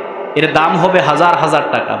এর দাম হবে 1000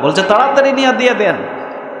 টাকা। বলছে তাড়াতাড়ি নিয়ে দিয়ে দেন।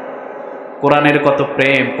 কোরআনের কত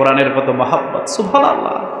প্রেম, কোরআনের কত মহব্বত,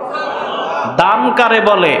 সুবহানাল্লাহ। দাম কারে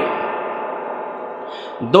বলে?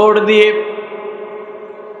 দৌড় দিয়ে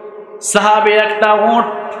সাহাবী একটা উট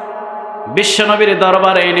বিশ্বনবীর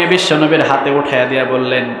দরবারে এনে বিশ্বনবীর হাতে উঠাইয়া দিয়া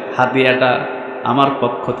বললেন, হাদিয়াটা আমার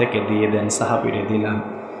পক্ষ থেকে দিয়ে দেন। সাহাবীরে দিলাম।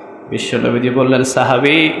 বিশ্বনবীজি বললেন,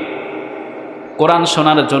 সাহাবী, কোরআন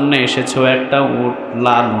শোনার জন্য এসেছো, একটা উট,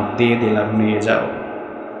 লাল উট দিয়ে দিলাম, নিয়ে যাও,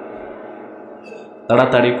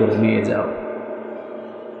 তাড়াতাড়ি করে নিয়ে যাও।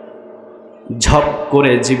 ঝপ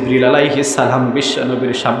করে জিবরিল আলাইহিস সালাম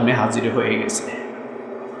বিশ্বনবীর সামনে হাজির হয়ে গেছে।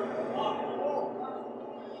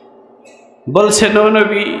 বলছেন, ও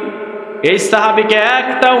নবী, এই সাহাবীকে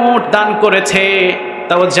একটা উট দান করেছে,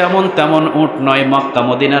 তাও যেমন তেমন উট নয়, মক্কা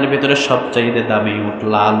মদিনার ভিতরে সবচাইতে দামি উট,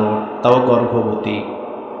 লাল উট, তাও গর্ভবতী।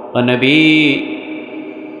 ও নবী,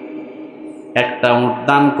 একটা উট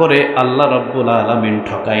দান করে আল্লাহ রাব্বুল আলামিন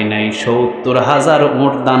ঠকাই নাই। ৭০,০০০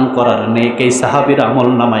 উট দান করার নেক এই সাহাবীর আমল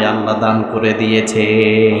নামায় আল্লাহ দান করে দিয়েছে।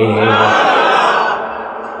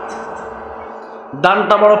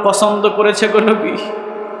 দানটা বড় পছন্দ করেছে গো নবী।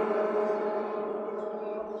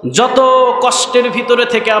 যত কষ্টের ভিতরে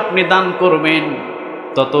থেকে আপনি দান করবেন,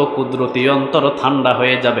 তত কুদরতি অন্তর ঠান্ডা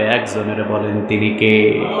হয়ে যাবে। একজনের বলেন তিনি কে?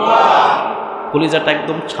 কলিজাটা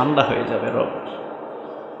একদম ঠান্ডা হয়ে যাবে। রব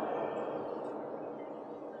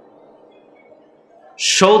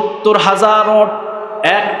 ৭০,০০০ উট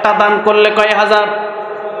একটা দান করলে কয় হাজার?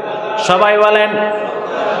 সবাই বলেন।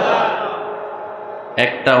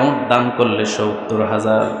 একটা উট দান করলে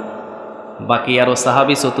 ৭০,০০০। বাকি আরো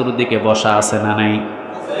সাহাবী চতুর্দিকে বসা আছে না নাই?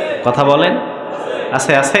 কথা বলেন।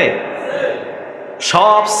 আছে আছে।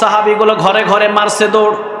 সব সাহাবীগুলো ঘরে ঘরে মারছে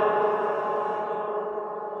দৌড়।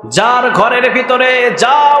 যার ঘরের ভিতরে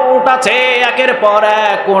যা উট আছে একের পর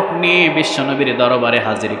এক উট নিয়ে বিশ্বনবীর দরবারে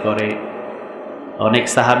হাজির করে। অনেক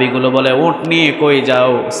সাহাবীগুলো বলে উট নিয়ে কই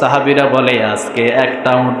যাও? সাহাবীরা বলে আজকে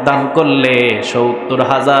একটা উট দান করলে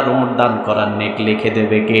 ৭০,০০০ উট দান করার নেক লিখে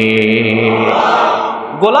দেবে কে?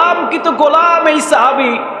 গোলাম, কিন্তু গোলাম এই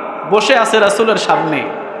সাহাবী বসে আছে রাসূলের সামনে।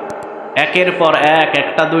 একের পর এক,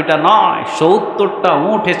 একটা দুইটা নয়, ৭০টা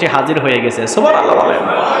উট এসে হাজির হয়ে গেছে। সুবহানাল্লাহ বলেন।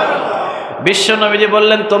 বিশ্বনবীজি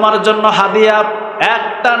বললেন তোমার জন্য হাদিয়া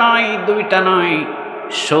একটা নয়, দুইটা নয়,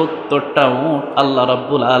 ৭০টা উট আল্লাহ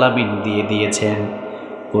রাব্বুল আলামিন দিয়ে দিয়েছেন।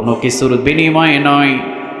 কোনো কিছুর বিনিময় নয়,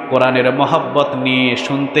 কোরআনের মহব্বত নিয়ে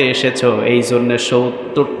শুনতে এসেছো, এই জন্য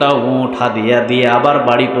 ৭০টা উট হাদিয়া দিয়ে আবার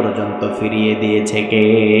বাড়ি পর্যন্ত ফিরিয়ে দিয়েছে কে?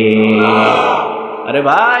 আরে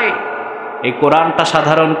ভাই, এই কোরআনটা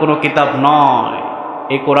সাধারণ কোনো কিতাব নয়।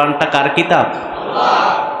 এই কোরআনটা কার কিতাব?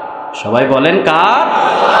 সবাই বলেন কার?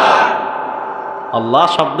 আল্লাহ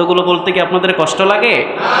শব্দগুলো বলতে কি আপনাদের কষ্ট লাগে?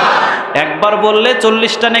 একবার বললে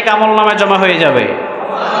 40টা নেক আমলনামায় জমা হয়ে যাবে।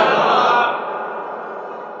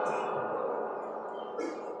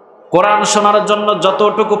 কোরআন শোনার জন্য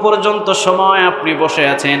যতটুকু পর্যন্ত সময় আপনি বসে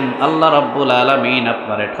আছেন, আল্লাহ রাব্বুল আলামিন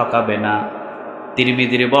আপনারে ঠকাবে না।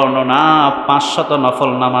 তিরমিজির বর্ণনা, 500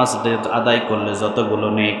 নফল নামাজ আদায় করলে যতগুলো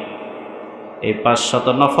নেক, এই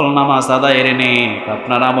 500 নফল নামাজ আদায়ের নেক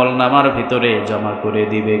আপনার আমল নামার ভিতরে জমা করে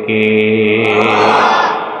দিবে কে?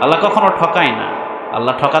 আল্লাহ কখনো ঠকায় না,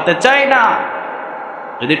 আল্লাহ ঠকাতে চায় না।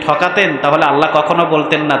 যদি ঠকাতেন তাহলে আল্লাহ কখনো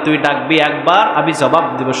বলতেন না তুই ডাকবি একবার, আমি জবাব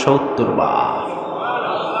দিব ৭০ বার।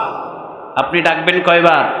 আপনি ডাকবেন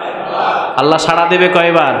কয়বার? আল্লাহ সাড়া দেবে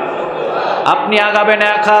কয়বার? আপনি আগাবেন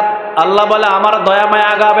 1 হাত, আল্লাহ বলে আমার দয়া মায়া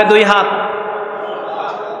আগাবে 2 হাত।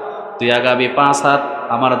 তুই আগাবি 5 হাত,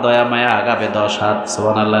 আমার দয়া মায়া আগাবে 10 হাত।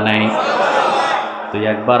 সুবহানাল্লাহ নাই? তুই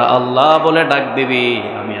একবার আল্লাহ বলে ডাক দিবি,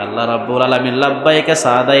 আমি আল্লাহ রাব্বুল আলামিন লাব্বাইকা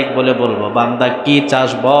সাদাইক বলে বলবো, বান্দা কি চাস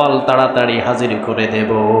বল, তাড়াতাড়ি হাজির করে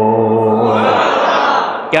দেব।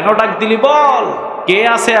 কেন ডাক দিলি বল? কে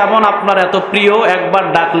আছে এমন আপনার এত প্রিয় একবার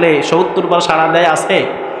ডাকলে ৭০ বার সাড়া দেয়? আছে?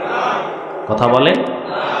 কথা বলেন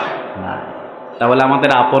না। তাহলে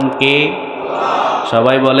আমাদের আপন কে?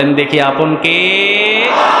 সবাই বলেন দেখি, আপন কে?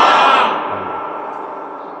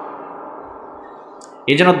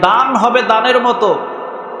 এই জন্য দান হবে দানের মতো।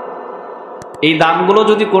 এই দানগুলো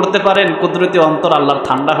যদি করতে পারেন, কুদরতি অন্তর আল্লাহর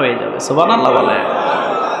ঠান্ডা হয়ে যাবে। সুবহানাল্লাহ বলে।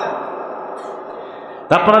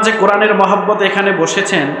 আপনারা যে কোরআনের মহব্বত এখানে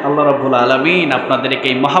বসেছেন, আল্লাহ রাব্বুল আলামিন আপনাদেরকে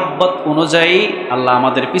এই মহব্বত অনুযায়ী আল্লাহ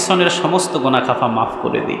আমাদের পিছনের সমস্ত গুনাহ খাফা মাফ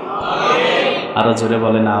করে দিই। আরো জোরে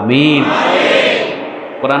বলেন আমিন।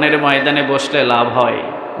 কোরআনের ময়দানে বসলে লাভ হয়,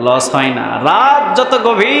 লস হয় না। রাত যত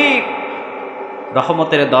গভীর,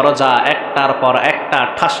 রহমতের দরজা একটার পর একটা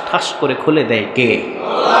ঠাস ঠাস করে খুলে দেয় কে?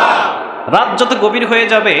 রাত যত গভীর হয়ে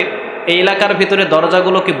যাবে, এই এলাকার ভিতরে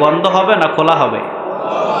দরজাগুলো কি বন্ধ হবে না খোলা হবে?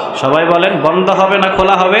 সবাই বলেন, বন্ধ হবে না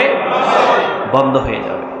খোলা হবে? বন্ধ হয়ে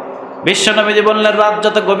যাবে। বিশ্বনবীজি বললেন রাত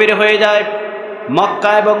যত গভীর হয়ে যায়,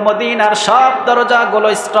 মক্কা এবং মদিনার সব দরজাগুলো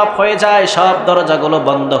স্টপ হয়ে যায়, সব দরজাগুলো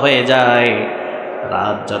বন্ধ হয়ে যায়।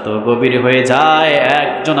 রাত যত গভীর হয়ে যায়,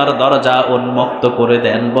 একজনের দরজা উন্মুক্ত করে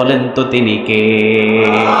দেন। বলেন তো তিনি কে?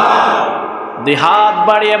 2 হাত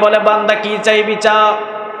বাড়িয়ে বলে বান্দা কি চাইবি চা,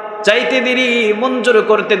 চাইতে দেরি মঞ্জুর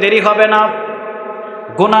করতে দেরি হবে না।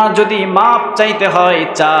 গুনাহ যদি মাফ চাইতে হয়,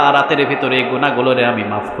 4 রাতের ভিতরে গুনাহগুলোরে আমি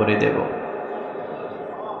মাফ করে দেব।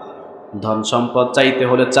 ধন সম্পদ চাইতে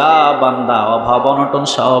হলে চা বান্দা, অভাব অনটন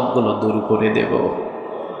সবগুলো দূর করে দেব।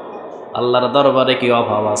 আল্লাহর দরবারে কি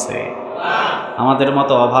অভাব আছে? আমাদের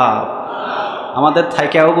মতো অভাব আমাদের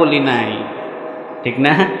থাইকেও বলি নাই, ঠিক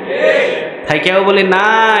না? থাইকেও বলি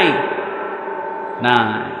নাই।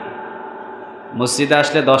 নাই। মসজিদে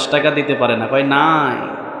আসলে 10 টাকা দিতে পারে না, কয় নাই।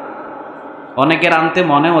 অনেকের আনতে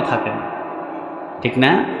মনেও থাকে না, ঠিক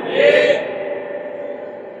না?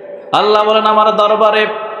 আল্লাহ বলেন আমার দরবারে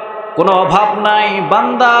কোনো অভাব নাই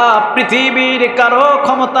বান্দা, পৃথিবীর কারো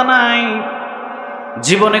ক্ষমতা নাই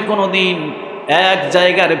জীবনে কোনোদিন এক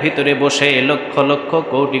জায়গার ভিতরে বসে লক্ষ লক্ষ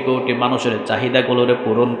কোটি কোটি মানুষের চাহিদাগুলোরে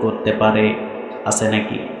পূরণ করতে পারে। আছে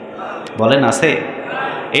নাকি? বলেন আছে?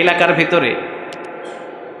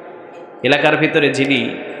 এলাকার ভিতরে যিনি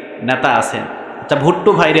নেতা আছেন, আচ্ছা ভুট্টু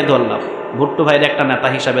ভাইরে ধরলাম, ভুট্টু ভাইরে একটা নেতা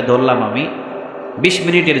হিসাবে ধরলাম আমি 20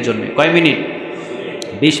 মিনিটের জন্য। কয় মিনিট?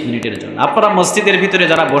 20 মিনিটের জন্য। আপনারা মসজিদের ভিতরে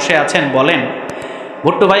যারা বসে আছেন বলেন,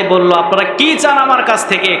 ভুট্টু ভাই বলল আপনারা কি চান আমার কাছ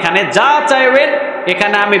থেকে, এখানে যা চাইবেন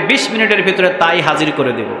এখানে আমি 20 মিনিটের ভিতরে তাই হাজির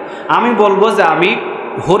করে দেব। আমি বলবো যে আমি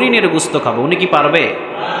হরিণের গোশত খাবো, উনি কি পারবে?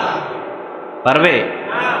 পারবে?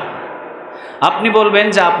 আপনি বলবেন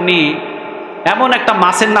যে আপনি এমন একটা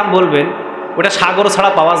মাছের নাম বলবেন ওটা সাগর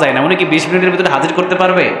ছাড়া পাওয়া যায় না, উনি কি 20 মিনিটের ভিতরে হাজির করতে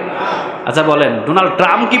পারবে? আচ্ছা বলেন ডোনাল্ড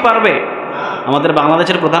ট্রাম্প কি পারবে, আমাদের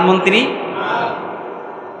বাংলাদেশের প্রধানমন্ত্রী?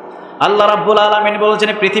 আল্লাহ রাব্বুল আলামিন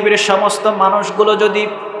বলেছেন পৃথিবীর সমস্ত মানুষগুলো যদি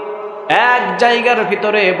এক জায়গার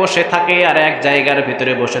ভিতরে বসে থাকে, আর এক জায়গার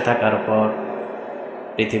ভিতরে বসে থাকার পর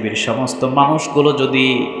পৃথিবীর সমস্ত মানুষগুলো যদি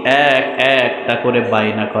একটা করে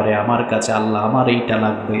বায়না করে আমার কাছে আল্লাহ আমার এইটা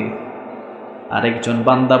লাগবে, আরেকজন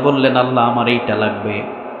বান্দা বললেন আল্লাহ আমার এইটা লাগবে,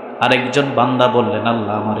 আরেকজন বান্দা বললেন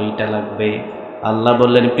আল্লাহ আমার এইটা লাগবে, আল্লাহ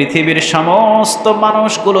বললেন পৃথিবীর সমস্ত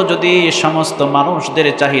মানুষগুলো যদি সমস্ত মানুষদের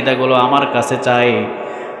চাহিদাগুলো আমার কাছে চায়,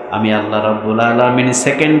 আমি আল্লাহ রাব্বুল আলামিন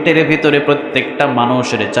সেকেন্ডের ভিতরে প্রত্যেকটা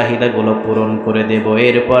মানুষের চাহিদাগুলো পূরণ করে দেব।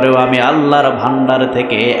 এরপরেও আমি আল্লাহর ভান্ডার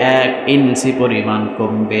থেকে 1 ইঞ্চি পরিমাণ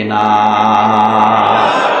কমবে না।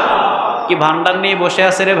 কি ভান্ডার নিয়ে বসে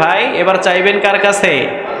আছে রে ভাই? এবার চাইবেন কার কাছে?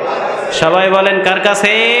 সবাই বলেন কার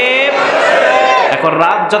কাছে? এখন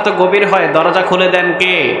রাত যত গভীর হয় দরজা খুলে দেন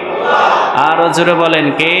কে? আরো জোরে বলেন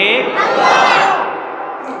কে?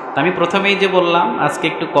 আমি প্রথমেই যে বললাম আজকে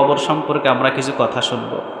একটু কবর সম্পর্কে আমরা কিছু কথা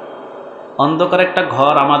শুনবো। অন্ধকার একটা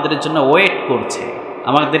ঘর আমাদের জন্য ওয়েট করছে,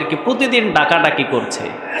 আমাদেরকে প্রতিদিন ডাকাডাকি করছে।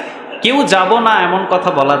 কেউ যাব না এমন কথা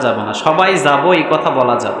বলা যাবে না, সবাই যাব এই কথা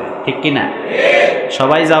বলা যাবে, ঠিক কি না?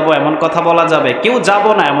 সবাই যাব এমন কথা বলা যাবে, কেউ যাব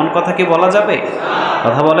না এমন কথা কি বলা যাবে?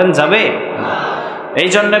 কথা বলেন যাবে? এই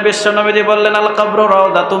জন্য বিশ্বনবী বললেন আল কবরু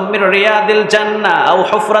রাউদাতুম মির রিয়াদিল জান্নাহ আও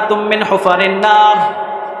হুফরাতুম মিন হুফারিন নার।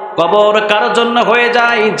 কবর কার জন্য হয়ে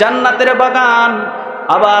যায় জান্নাতের বাগান,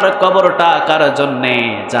 আবার কবরটা কার জন্য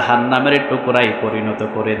জাহান্নামের টুকরায় পরিণত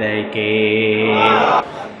করে দেয় কে?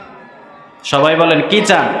 সবাই বলেন কি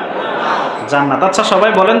চান? জান্নাত। আচ্ছা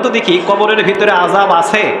সবাই বলেন তো দেখি কবরের ভিতরে আযাব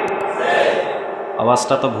আছে?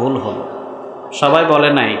 আওয়াজটা তো ভুল হলো, সবাই বলে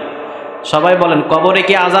নাই। সবাই বলেন কবরে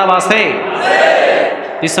কি আযাব আছে?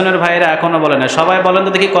 পিছনের ভাইরা এখনো বলে না, সবাই বলেন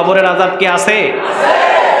তো দেখি কবরের আযাব কি আছে?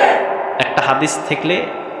 একটা হাদিস থাকলে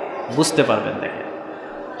বুঝতে পারবেন। দেখেন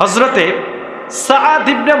হযরতে সাআদ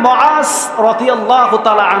ইবনে মুআজ রাদিয়াল্লাহু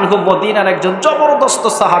তাআলা আনহু মদিনার একজন জবরদস্ত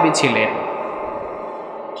সাহাবী ছিলেন,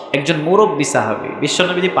 একজন মুরব্বী সাহাবী।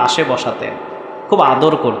 বিশ্বনবী পাশে বসাতেন, খুব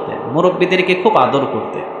আদর করতেন, মুরব্বীদেরকে খুব আদর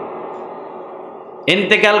করতেন।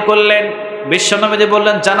 ইন্তেকাল করলেন, বিশ্বনবী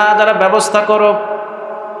বললেন জানাজার ব্যবস্থা করো।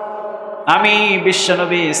 আমি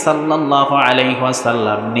বিশ্বনবী সাল্লাল্লাহু আলাইহি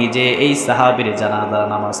ওয়াসাল্লাম নিজে এই সাহাবীর জানাজার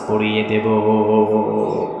নামাজ পড়িয়ে দেব।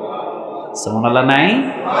 সুবহানাল্লাহ নাই?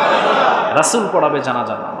 রাসূল পড়াবে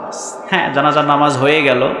জানাজার নামাজ। হ্যাঁ জানাজার নামাজ হয়ে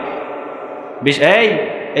গেল।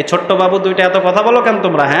 এই ছোট্ট বাবু দুইটা এত কথা বলো কেন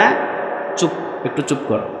তোমরা? হ্যাঁ চুপ, একটু চুপ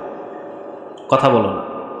করো, কথা বলো না।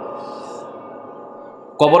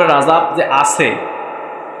 কবরের আযাব যে আছে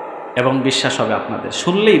এবং বিশ্বাস হবে আপনাদের,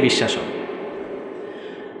 শুনলেই বিশ্বাস হবে।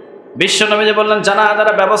 বিশ্বনবী যে বললেন জানাজার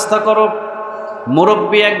ব্যবস্থা করো।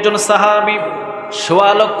 মুরব্বী একজন সাহাবী,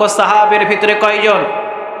 ১৬ লক্ষ সাহাবীর ভিতরে কয়জন?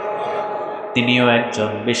 তিনিও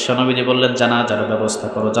একজন। বিশ্বনবী যে বললেন জানাজার ব্যবস্থা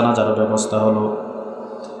করো, জানাজার ব্যবস্থা হলো।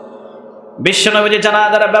 বিশ্বনবী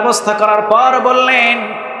জানাজার ব্যবস্থা করার পর বললেন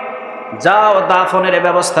যাও দাফনের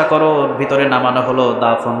ব্যবস্থা করো। ভিতরে নামানো হলো,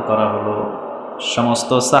 দাফন করা হলো।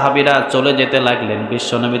 সমস্ত সাহাবীরা চলে যেতে লাগলেন।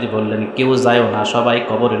 বিশ্বনবী বললেন কেউ যায়ও না, সবাই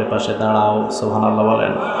কবরের পাশে দাঁড়াও। সুবহানাল্লাহ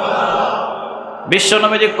বলেন।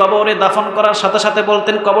 বিশ্বনবী কবরে দাফন করার সাথে সাথে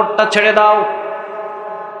বলতেন কবরটা ছেড়ে দাও,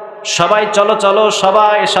 সবাই চলো চলো,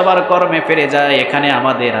 সবাই সবার কর্মে ফিরে যায়, এখানে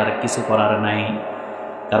আমাদের আর কিছু করার নাই,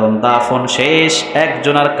 কারণ দাফন শেষ,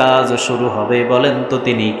 একজনের কাজ শুরু হবে। বলেন তো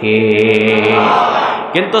তিনি কে?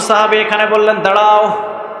 কিন্তু সাহাবী এখানে বললেন দাঁড়াও।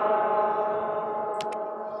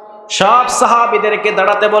 সব সাহাবীদেরকে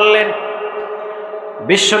দাঁড়াতে বললেন।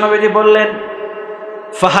 বিশ্বনবী বললেন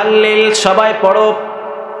ফাহাল্লিল, সবাই পড়ো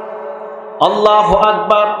আল্লাহু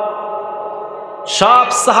আকবার, সব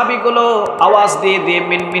সাহাবীগুলো আওয়াজ দিয়ে দিয়ে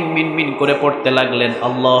মিনমিন মিনমিন করে পড়তে লাগলেন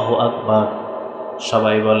আল্লাহু আকবার।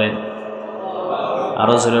 সবাই বলেন,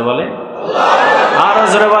 আরো জোরে বলেন, আরো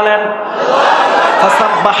জোরে বলেন।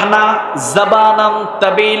 ফাসাব্বাহনা যাবানান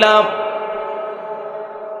তাবিলা,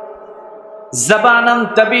 যাবানান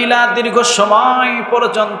তাবিলা, দীর্ঘ সময়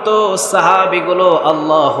পর্যন্ত সাহাবীগুলো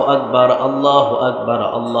আল্লাহু আকবার আল্লাহু আকবার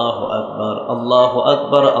আল্লাহু আকবার আল্লাহু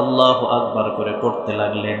আকবার আল্লাহু আকবার করে পড়তে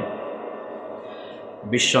লাগলেন।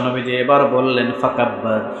 বিশ্বনবীজি এবার বললেন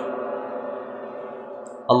ফাকাব্বার,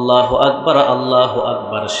 আল্লাহু আকবার আল্লাহু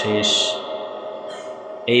আকবার শেষ।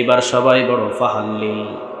 এইবার সবাই বড় ফাহাল্লিল,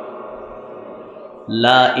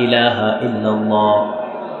 লা ইলাহা ইল্লাল্লাহ।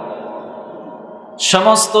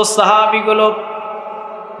 সমস্ত সাহাবীগুলো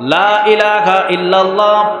লা ইলাহা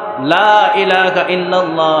ইল্লাল্লাহ লা ইলাহা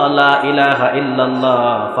ইল্লাল্লাহ লা ইলাহা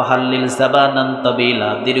ইল্লাল্লাহ ফাহাল্লিল যাবানান তাবিলা,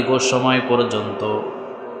 দীর্ঘ সময় পর্যন্ত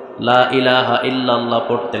লা ইলাহা ইল্লাল্লাহ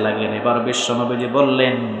পড়তে লাগলেন। এবার বিশ্বনবীজি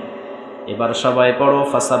বললেন, এবার সবাই পড়ো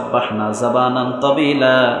ফাসাব্বাহনা যাবানান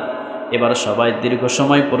তাবিলা, এবার সবাই দীর্ঘ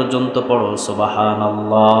সময় পর্যন্ত পড়ো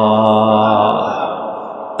সুবহানাল্লাহ।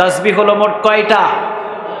 তাসবিহ হলো মোট কয়টা?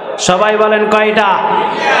 সবাই বলেন কয়টা?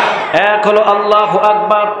 এক হলো আল্লাহু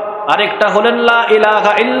আকবার, আরেকটা হলেন লা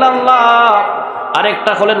ইলাহা ইল্লাল্লাহ,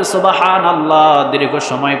 আরেকটা হলেন সুবহানাল্লাহ। দীর্ঘ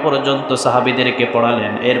সময় পর্যন্ত সাহাবীদেরকে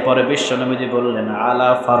পড়ালেন। এরপরে বিশ্বনবীজি বললেন আলা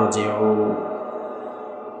ফারজিউ,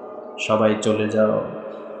 সবাই চলে যাও।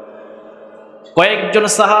 কয়েকজন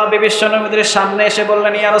সাহাবী বিশ্বনবীর সামনে এসে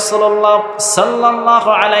বললেন ইয়া রাসূলুল্লাহ সাল্লাল্লাহু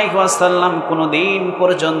আলাইহি ওয়াসাল্লাম কোনদিন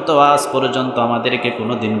পর্যন্ত, আজ পর্যন্ত আমাদেরকে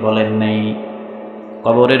কোনদিন বলেন নাই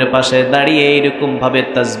কবরের পাশে দাঁড়িয়ে এইরকম ভাবে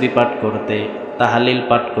তাসবিহ পাঠ করতে, তাহলিল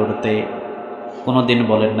পাঠ করতে, কোনদিন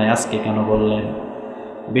বলেন নাই, আজকে কেন বললেন?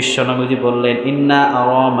 বিশ্বনবীজি বললেন ইন্না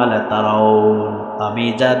আরা মা লা তারাউন, আমি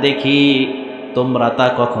যা দেখি তোমরা তা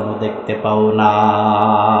কখনো দেখতে পাও না।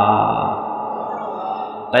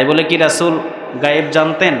 তাই বলে কি রাসূল গায়েব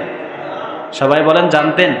জানতেন? সবাই বলেন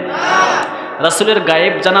জানতেন? রাসূলের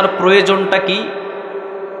গায়েব জানার প্রয়োজনটা কি?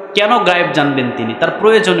 কেন গায়েব জানবেন তিনি? তার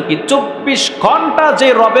প্রয়োজন কি? 24 ঘন্টা যে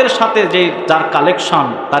রবের সাথে যে যার কালেকশন,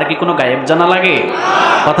 তার কি কোনো গায়েব জানা লাগে?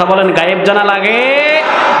 কথা বলেন, গায়েব জানা লাগে?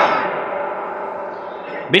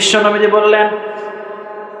 বিশ্বনবীজি বললেন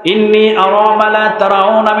ইন্নী আরা মা লা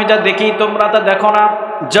তারাউন, আমি যা দেখি তোমরা তা দেখো না।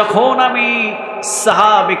 যখন আমি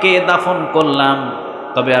সাহাবীকে দাফন করলাম,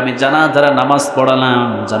 তবে আমি জানাজার নামাজ পড়ালাম,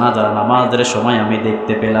 জানাজার নামাজের সময় আমি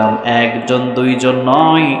দেখতে পেলাম একজন দুইজন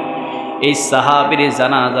নয়, এই সাহাবীর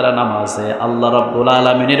জানাজার নামাজে আল্লাহ রাব্বুল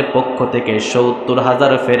আলামিনের পক্ষ থেকে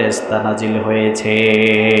 ৭০,০০০ ফেরেশতা নাজিল হয়েছে।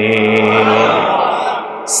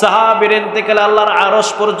 সাহাবীর ইন্তেকালে আল্লাহর আরশ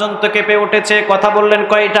পর্যন্ত কেঁপে উঠেছে। কথা বললেন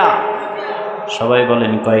কয়টা? সবাই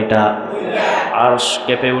বলেন কয়টা? আরশ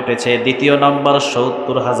কেঁপে উঠেছে। দ্বিতীয় নম্বর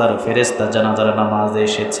 ৭০,০০০ ফেরেশতা জানাজার নামাজে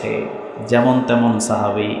এসেছে। যেমন তেমন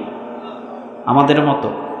সাহাবী, আমাদের মতো?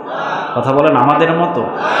 কথা বলেন আমাদের মতো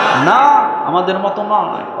না, আমাদের মতো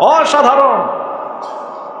নয়, অসাধারণ।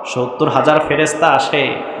 ৭০,০০০ ফেরেশতা আসে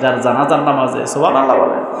যার জানাজার নামাজে, সুবহানাল্লাহ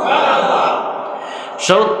বলেন।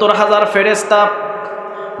 ৭০,০০০ ফেরেশতা।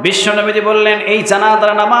 বিশ্বনবীজি বললেন এই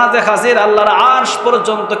জানাজার নামাজে হাজির আল্লাহর আরশ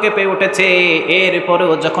পর্যন্ত কেঁপে উঠেছে।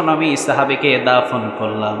 এরপরেও যখন আমি সাহাবীকে দাফন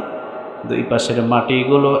করলাম, দুই পাশের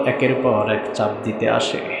মাটিগুলো একের পর এক চাপ দিতে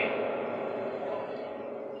আসে,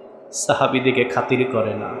 সাহাবীদিকে খাতির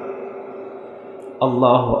করে না।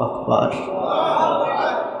 আল্লাহু আকবার,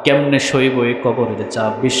 কেমনে সইব এই কবরের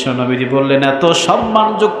চাপ? বিশ্বনবীজি বললেন এত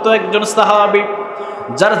সম্মানযুক্ত একজন সাহাবী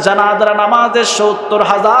যার জানাজার নামাজে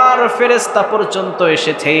 ৭০,০০০ ফেরেশতা পর্যন্ত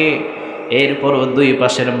এসেছে, এরপরও দুই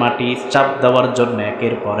পাশের মাটি চাপ দেওয়ার জন্য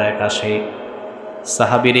একের পর এক আসে।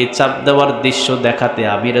 সাহাবীর এই চাপ দেওয়ার দৃশ্য দেখাতে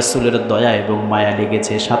আমি রাসূলের দয়া এবং মায়া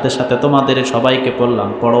লেগেছে। সাথে সাথে তোমাদের সবাইকে বললাম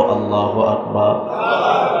পড়ো আল্লাহু আকবার।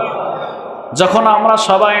 যখন আমরা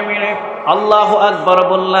সবাই মিলে আল্লাহু আকবার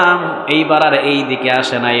বললাম, এইবার আর এই দিকে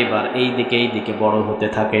আসে না, এবার এই দিকে বড় হতে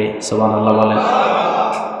থাকে। সুবহানাল্লাহ বলেন।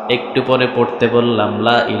 একটু পরে পড়তে বললাম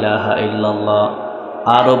লা ইলাহা ইল্লাল্লাহ,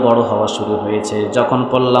 আরো বড় হওয়া শুরু হয়েছে। যখন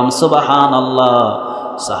পড়লাম সুবহানাল্লাহ,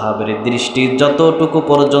 সাহাবীর দৃষ্টি যতটুকু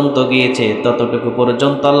পর্যন্ত গিয়েছে ততটুকু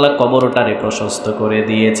পর্যন্ত আল্লাহ কবরটারে প্রশস্ত করে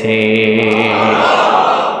দিয়েছে।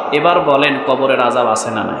 এবার বলেন কবরের আযাব আছে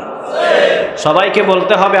না নাই? সবাইকে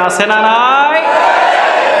বলতে হবে আছে না নাই?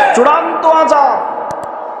 চূড়ান্ত আযাব।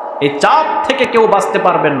 এই চাপ থেকে কেউ বাঁচতে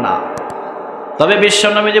পারবেন না। তবে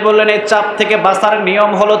বিশ্বনবীজি বললেন এই চাপ থেকে বাঁচার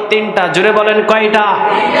নিয়ম হলো ৩টা। জুড়ে বলেন কয়টা?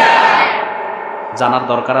 জানার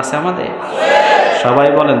দরকার আছে আমাদের? সবাই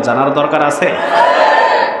বলেন জানার দরকার আছে?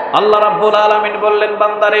 আল্লাহ রাব্বুল আলামিন বললেন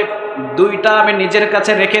বান্দারে 2টা আমি নিজের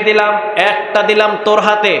কাছে রেখে দিলাম, একটা দিলাম তোর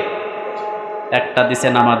হাতে। একটা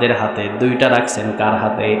দিছেন আমাদের হাতে, দুইটা রাখছেন কার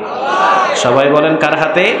হাতে? সবাই বলেন কার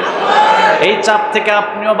হাতে? এই চাপ থেকে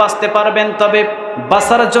আপনিও বাঁচতে পারবেন, তবে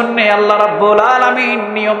বাঁচার জন্য আল্লাহ রাব্বুল আলামিন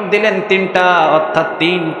নিয়ম দিলেন তিনটা, অর্থাৎ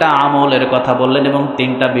তিনটা আমলের কথা বললেন এবং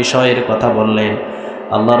তিনটা বিষয়ের কথা বললেন।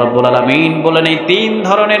 আল্লাহ রাব্বুল আলামিন বলেন এই তিন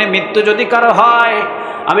ধরনের মৃত্যু যদি কারো হয়,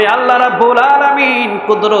 আমি আল্লাহ রাব্বুল আলামিন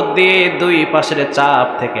কুদরত দিয়ে দুই পাশের চাপ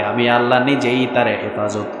থেকে আমি আল্লাহ নিজেই তার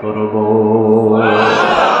হেফাজত করব।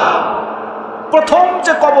 প্রথম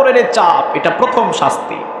যে কবরের চাপ, এটা প্রথম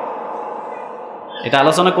শাস্তি। এটা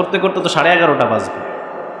আলোচনা করতে করতে তো 11:30 বাজবে।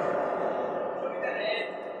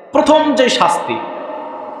 প্রথম যে শাস্তি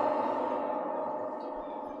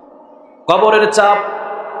কবরের চাপ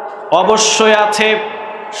অবশ্যই আছে।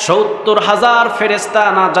 70,000 ফেরেশতা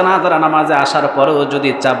না জানাজার নামাজে আসার পরেও যদি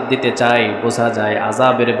চাপ দিতে চাই, বোঝা যায়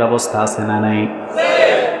আযাবের ব্যবস্থা আছে না নাই?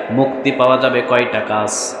 মুক্তি পাওয়া যাবে কয়টা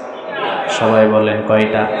কাজ? সবাই বলেন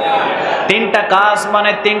কয়টা? তিনটা কাজ,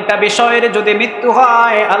 মানে তিনটা বিষয়ের যদি মৃত্যু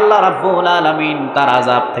হয় আল্লাহ রাব্বুল আলামিন তার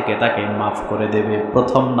আযাব থেকে তাকে মাফ করে দেবে।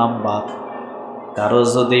 প্রথম নাম্বার, কারো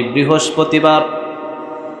যদি বৃহস্পতিবার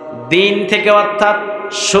দিন থেকে অর্থাৎ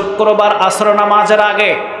শুক্রবার আসর নামাজের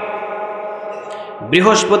আগে,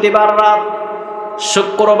 বৃহস্পতিবার রাত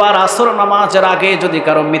শুক্রবার আসর নামাজের আগে যদি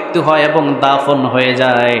কারো মৃত্যু হয় এবং দাফন হয়ে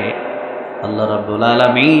যায়, আল্লাহ রাব্বুল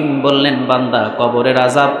আলামিন বললেন বান্দা কবরের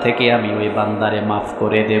আযাব থেকে আমি ওই বান্দারে মাফ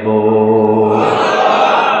করে দেব।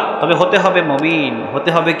 তবে হতে হবে মুমিন, হতে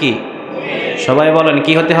হবে কি? সবাই বলেন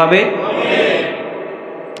কি হতে হবে?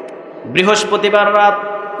 বৃহস্পতিবার রাত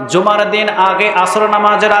জুমার দিন আগে আসর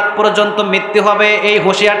নামাজের আগ পর্যন্ত মৃত্যু হবে, এই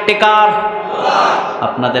হুঁশিয়ারটি কার?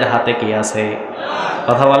 আপনাদের হাতে কি আছে?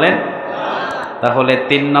 কথা বলেন। তাহলে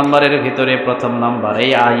 3 নম্বরের ভিতরে প্রথম নম্বর,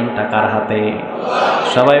 এই আইনটা কার হাতে?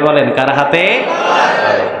 সবাই বলেন কার হাতে?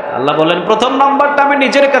 আল্লাহ বলেন প্রথম নম্বরটা আমি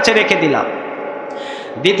নিজের কাছে রেখে দিলাম।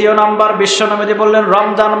 দ্বিতীয় নম্বর, বিশ্বনবী বললেন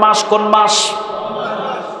রমজান মাস কোন মাস?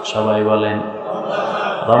 সবাই বলেন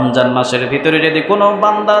রমজান মাসের ভিতরে যদি কোনো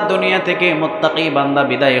বান্দা দুনিয়া থেকে মুত্তাকি বান্দা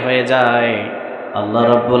বিদায় হয়ে যায়, আল্লাহ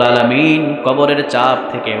রাব্বুল আলামিন কবরের চাপ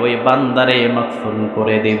থেকে ওই বান্দারে মাগফুর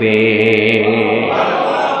করে দিবে।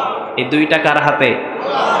 এই দুইটা কার হাতে?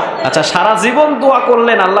 আচ্ছা, সারা জীবন দোয়া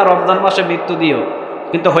করলেন আল্লাহ রমজান মাসে মৃত্যু দিও,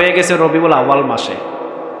 কিন্তু হয়ে গেছে রবিউল আউয়াল মাসে,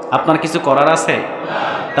 আপনার কিছু করার আছে?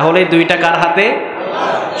 তাহলে এই দুইটা কার হাতে?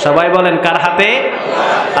 সবাই বলেন কার হাতে?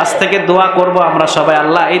 আজ থেকে দোয়া করব আমরা সবাই,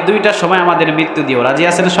 আল্লাহ এই দুইটা সময় আমাদের মৃত্যু দিও। রাজি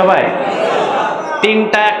আছেন সবাই?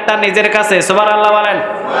 তিনটা একটা নিজের কাছে, সুবহানাল্লাহ বলেন।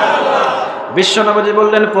 বিশ্বনবী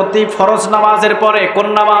বললেন প্রতি ফরজ নামাজের পরে কোন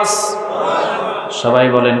নামাজ? সবাই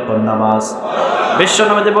বলেন কোন নামাজ?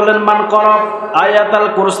 বিশ্বনবী বললেন মান করা আয়াতাল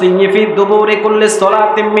কুরসি ফি দুবুরি কুল্লি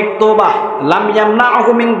সালাতিন মাকতুবাহ লাম ইয়ামনাহু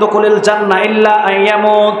মিন দুখুলিল জান্নাহ ইল্লা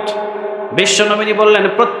আইয়ামুত। বিশ্বনবী বললেন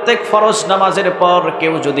প্রত্যেক ফরজ নামাজের পর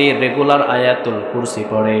কেউ যদি রেগুলার আয়াতুল কুরসি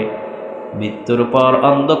পড়ে, মৃত্যুর পর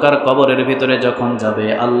অন্ধকার কবরের ভিতরে যখন যাবে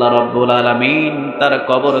আল্লাহ রাব্বুল আলামিন তার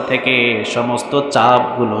কবর থেকে সমস্ত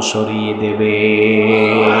চাপগুলো সরিয়ে দেবে।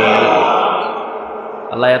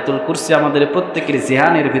 আল্লাহ আয়াতুল কুরসি আমাদের প্রত্যেকের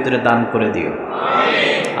জিহানের ভিতরে দান করে দিও।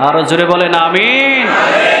 আরো জোরে বলেন আমিন।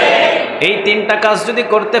 এই তিনটা কাজ যদি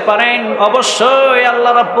করতে পারেন অবশ্যই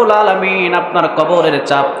আল্লাহ রাব্বুল আলামিন আপনার কবরের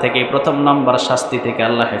চাপ থেকে প্রথম নম্বর শাস্তি থেকে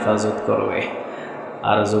আল্লাহ হেফাজত করবে।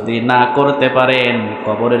 আর যদি না করতে পারেন,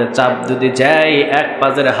 কবরের চাপ যদি যায়, এক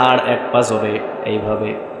পাজের হাড় এক পাজরে, এইভাবে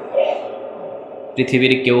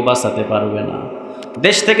পৃথিবীর কেউ বাঁচাতে পারবে না।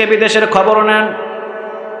 দেশ থেকে বিদেশের খবর নেন,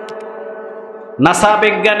 নাসা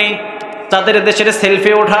বিজ্ঞানী তাদের দেশের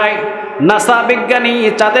সেলফি ওঠায়, নাসা বিজ্ঞানী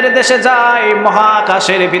চাঁদের দেশে যায়,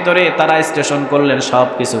 মহাকাশের ভিতরে তারা স্টেশন করলেন, সব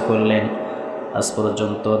কিছু করলেন। আজ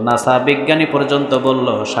পর্যন্ত নাসা বিজ্ঞানী পর্যন্ত বলল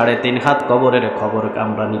 3.5 হাত কবরের খবর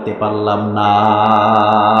আমরা নিতে পারলাম না,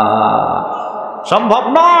 সম্ভব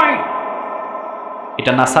নয়।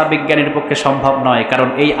 এটা নাসা বিজ্ঞানীর পক্ষে সম্ভব নয়, কারণ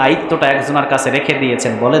এই আয়িত্বটা একজনের কাছে রেখে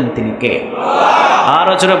দিয়েছেন। বলেন তিনি কে?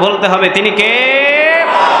 আরো জোরে বলতে হবে তিনি কে?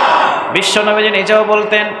 বিশ্বনবী নিজেও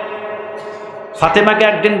বলতেন, ফাতেমাকে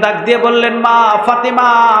একদিন ডাক দিয়ে বললেন, মা ফাতেমা,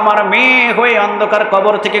 আমার মেয়ে হয়ে অন্ধকার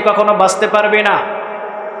কবর থেকে কখনো বাঁচতে পারবি না।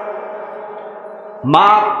 মা,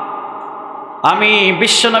 আমি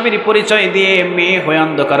বিশ্বনবীর পরিচয় দিয়ে মেয়ে হয়ে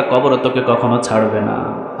অন্ধকার কবর তোকে কখনো ছাড়বে না।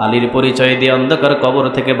 আলীর পরিচয় দিয়ে অন্ধকার কবর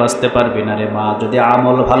থেকে বাঁচতে পারবি না রে মা। যদি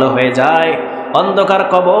আমল ভালো হয়ে যায় অন্ধকার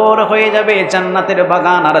কবর হয়ে যাবে জান্নাতের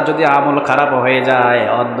বাগান, আর যদি আমল খারাপ হয়ে যায়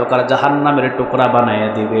অন্ধকার জাহান্নামের টুকরা বানায়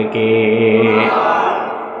দিবে কে?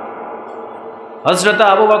 হযরত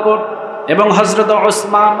আবু বকর এবং হযরত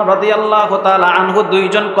উসমান রাদিয়াল্লাহু তাআলা আনহু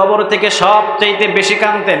দুইজন কবর থেকে সবচেয়ে বেশি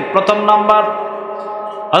কাঁদতেন। প্রথম নম্বর,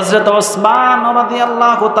 হযরত ওসমান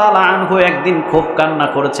রাদিয়াল্লাহু তাআলা আনহু একদিন খুব কান্না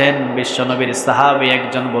করেছেন। বিশ্বনবীর সাহাবী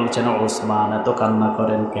একজন বলছেন, ওসমান এত কান্না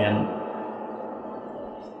করেন কেন?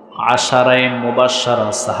 আশারায়ে মুবাশশারা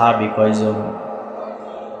সাহাবী কয়জন?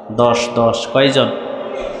 10 কয়জন?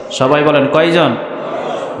 সবাই বলেন কয়জন?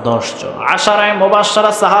 10 জন। আশারায়ে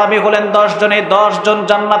মুবাশশারা সাহাবী হলেন 10 জন। এই 10 জন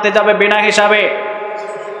জান্নাতে যাবে বিনা হিসাবে।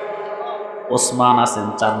 ওসমান আছেন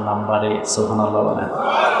 4 নম্বরে। সুবহানাল্লাহ বলেন।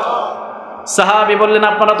 সাহাবী বললেন,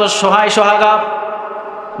 আপনারা তো সহায় সোহাগা,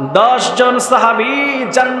 10 জন সাহাবী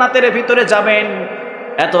জান্নাতের ভিতরে যাবেন,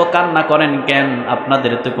 এত কান্না করেন কেন?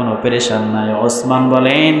 আপনাদের তো কোনো পেরেশান নাই। ওসমান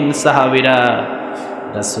বলেন, সাহাবীরা,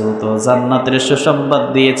 রাসূল তো জান্নাতের সুসংবাদ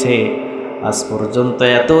দিয়েছে, আজ পর্যন্ত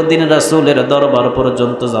এতদিন রাসূলের দরবার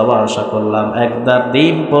পর্যন্ত যাওয়া আসা করলাম, একবার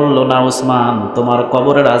দিন পড়ল না ওসমান, তোমার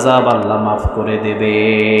কবরের আযাব আল্লাহ মাফ করে দেবে।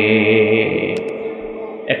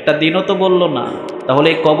 একটা দিনও তো বলল না। তাহলে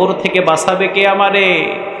এই কবর থেকে বাঁচাবে কে আমারে?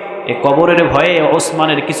 এই কবরের ভয়ে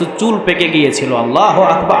ওসমানের কিছু চুল পেকে গিয়েছিল। আল্লাহু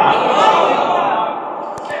আকবার।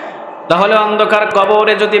 তাহলে অন্ধকার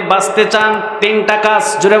কবরে যদি বাঁচতে চান 3টা কাজ,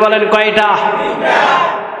 জুড়ে বলেন কয়টা?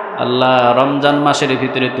 আল্লাহ, রমজান মাসের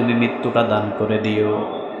ভিতরে তুমি মৃত্যুটা দান করে দিও।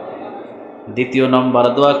 2 নম্বর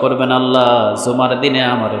দোয়া করবেন, আল্লাহ জুমার দিনে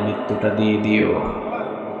আমার মৃত্যুটা দিয়ে দিও।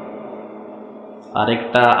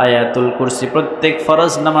 আরেকটা আয়াতুল কুরসি প্রত্যেক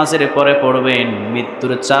ফরজ নামাজের পরে পড়বেন,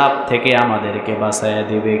 মৃত্যুর চাপ থেকে আমাদেরকে বাঁচায়া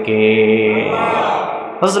দিবে কে?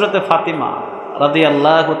 হযরতে ফাতিমা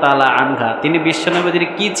রাদিয়াল্লাহু তাআলা আনহা, তিনি বিশ্বনবীর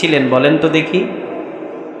কি ছিলেন বলেন তো দেখি?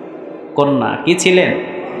 কন্যা। কি ছিলেন?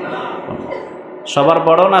 সবার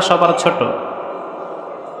বড় না সবার ছোট?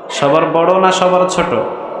 সবার বড় না সবার ছোট?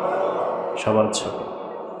 সবার ছোট।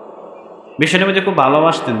 বিশ্বনবী খুব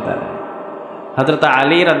ভালোবাসতেন তারা। হযরত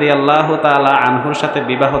আলী রাদিয়াল্লাহু তাআলা আনহুর সাথে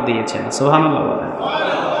বিবাহ দিয়েছেন। সুবহানাল্লাহ বলেন।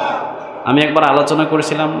 আমি একবার আলোচনা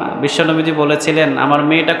করেছিলাম না, বিশ্বনবীজি বলেছিলেন, আমার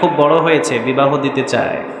মেয়েটা খুব বড় হয়েছে, বিবাহ দিতে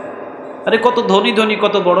চায়। আরে কত ধনী ধনী,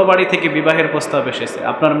 কত বড় বাড়ি থেকে বিবাহের প্রস্তাব এসেছে,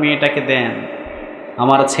 আপনার মেয়েটাকে দেন।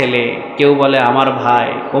 আমার ছেলে, কেউ বলে আমার ভাই,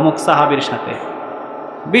 অমুক সাহাবীর সাথে।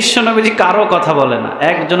 বিশ্বনবীজি কারো কথা বলে না,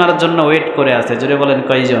 একজনের জন্য ওয়েট করে আছে। জোরে বলেন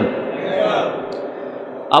কয়জন?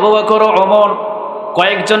 আবু বকর, ওমর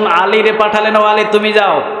কয়েকজন আলীরে পাঠালেন, ও আলী তুমি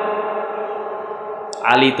যাও।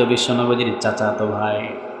 আলী তো বিশ্বনবীর চাচাতো ভাই,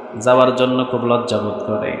 যাওয়ার জন্য খুব লজ্জাবোধ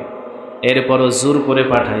করে। এরপরও জোর করে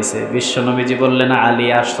পাঠাইছে। বিশ্বনবীজি বললেন, আলী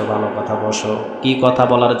আসছো, ভালো কথা, বসো, কি কথা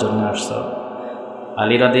বলার জন্য আসছো?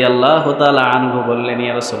 আলী রাদিয়াল্লাহু তাআলা আনহু বললেন,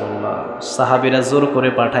 ইয়া রাসূলুল্লাহ, সাহাবীরা জোর করে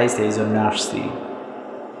পাঠাইছে, এই জন্য আসছি।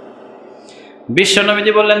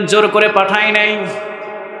 বিশ্বনবীজি বললেন, জোর করে পাঠাই নাই,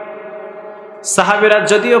 সাহাবীরা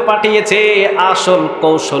যদিও পাঠিয়েছে, আসল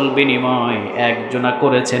কৌশল বিনিময় একজনা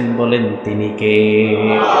করেছেন, বলেন তিনি কে?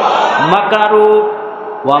 মাকারু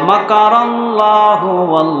ওয়া মাকারাল্লাহু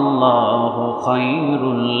ওয়াল্লাহু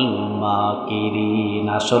খায়রুল মাকিরিন।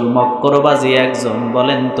 আসল মক্করবাজি একজন,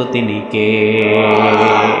 বলেন তো তিনি কে?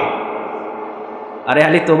 আরে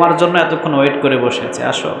আলী, তোমার জন্য এতক্ষণ ওয়েট করে বসে আছে,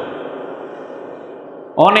 আসো।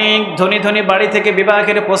 অনেক ধনী ধনী বাড়ি থেকে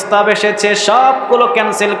বিবাহের প্রস্তাব এসেছে, সবগুলো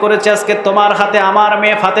ক্যান্সেল করেছে, আজকে তোমার হাতে আমার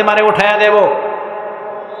মেয়ে ফাতেমারে উঠায়া দেব।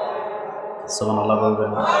 সুবহানাল্লাহ বলবেন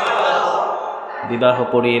না? বিবাহ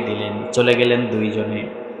পড়িয়ে দিলেন, চলে গেলেন 2 জনে,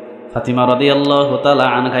 ফাতিমা রাদিয়াল্লাহু তাআলা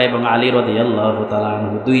আনহা এবং আলী রাদিয়াল্লাহু তাআলা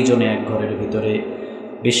আনহু, 2 জনে এক ঘরের ভিতরে।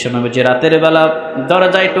 বিশ্বনবীজি রাতের বেলা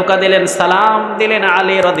দরজায় টোকা দিলেন, সালাম দিলেন,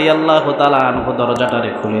 আলী রাদিয়াল্লাহু তাআলা আনহু দরজাটারে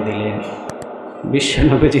খুলে দিলেন।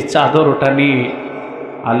 বিশ্বনবীজি চাদর ওটা নিয়ে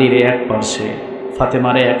আলীর এক পাশে,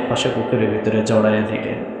 ফাতেমারে এক পাশে বুকের ভিতরে জড়াইয়া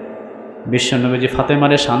দিলেন। বিশ্বনবীজি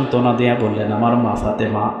ফাতেমারে সান্ত্বনা দিয়া বললেন, আমার মা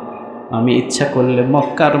ফাতেমা, আমি ইচ্ছা করলে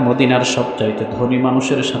মক্কার মদিনার সবচাইতে ধনী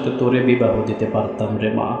মানুষের সাথে তোরে বিবাহ দিতে পারতাম রে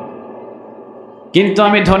মা, কিন্তু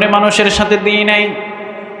আমি ধনী মানুষের সাথে দিই নাই।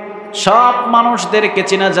 সব মানুষদেরকে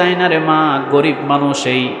চেনা যায় না রে মা, গরিব মানুষ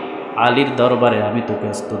এই আলীর দরবারে আমি তোকে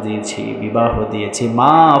হস্ত দিয়েছি, বিবাহ দিয়েছি।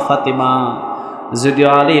 মা ফাতেমা, যদিও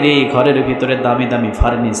আলীর এই ঘরের ভিতরে দামি দামি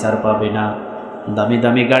ফার্নিচার পাবে না, দামি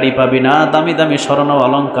দামি গাড়ি পাবি না, দামি দামি স্বর্ণ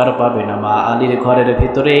অলংকার পাবে না, মা আলীর ঘরের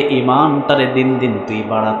ভিতরে ঈমানটারে দিন দিন তুই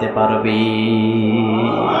বাড়াতে পারবি।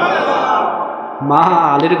 মা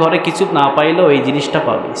আলীর ঘরে কিছু না পাইলেও এই জিনিসটা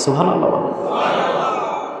পাবি। সুবহানাল্লাহ।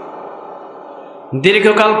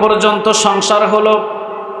 দীর্ঘকাল পর্যন্ত সংসার হলো,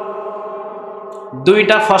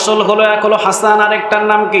 2টা ফসল হলো, এক হলো হাসান, আর একটার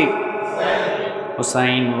নাম কি?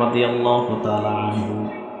 হুসাইন রাদিয়াল্লাহু তাআলা আনহু।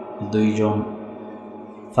 2 জন।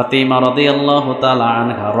 ফাতিমা রাদিয়াল্লাহু তাআলা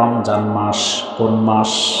আনহা রমজান মাস, কোন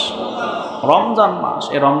মাস? রমজান মাস।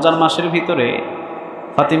 এই রমজান মাসের ভিতরে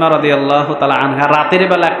ফাতিমা রাদিয়াল্লাহু তাআলা আনহা রাতের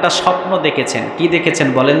বেলা একটা স্বপ্ন দেখেছেন। কি দেখেছেন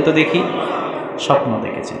বলেন তো দেখি? স্বপ্ন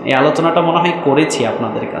দেখেছেন। এই আলোচনাটা মনে হয় করেছি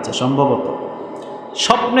আপনাদের কাছে সম্ভবত।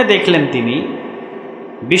 স্বপ্নে দেখলেন তিনি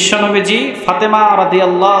বিশ্বনবীজি ফাতেমা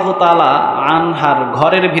রাদিয়াল্লাহু তাআলা আনহার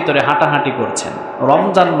ঘরের ভিতরে হাঁটাহাঁটি করছেন।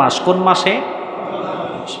 রমজান মাস, কোন মাসে?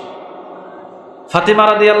 ফাতেমা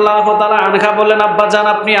রাদিয়াল্লাহু তাআলা আনহা বললেন, আব্বাজান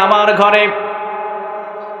আপনি আমার ঘরে।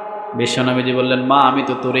 বিশ্বনবীজি বললেন, মা আমি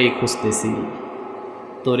তো তোরেই খুঁজতেছি,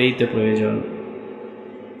 তোরেই তো প্রয়োজন।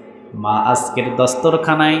 মা আজকের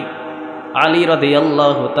দস্তরখানায় আলী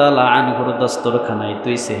রাদিয়াল্লাহু তাআলা আনহুর দস্তরখানায়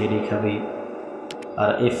তুই সেহরি খাবি আর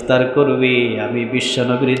ইফতার করবি আমি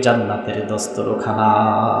বিশ্বনবীর জান্নাতের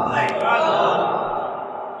দস্তরখানায়।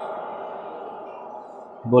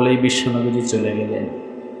 বলেই বিশ্বনবীজি চলে গেলেন।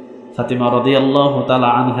 ফাতিমা রাদিয়াল্লাহু তাআলা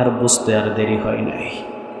আনহার বুঝতে আর দেরি হয় নাই,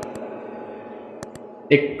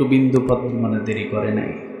 একটু বিন্দু পরিমাণে দেরি করে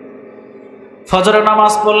নাই। ফজরের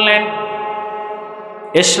নামাজ পড়লেন।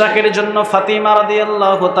 ইশরাকের জন্য ফাতিমা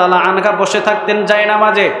রাদিয়াল্লাহু তাআলা আনহা বসে থাকতেন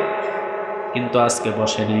জায়নামাজে, কিন্তু আজকে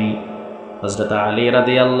বসে নেই। হযরত আলী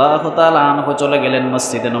রাদিয়াল্লাহু তাআলা আনহু চলে গেলেন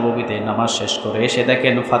মসজিদে নববীতে। নামাজ শেষ করে এসে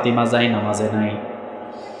দেখেন ফাতিমা জায়নামাজে নাই।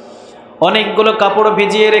 অনেকগুলো কাপড়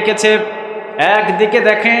ভিজিয়ে রেখেছে। একদিকে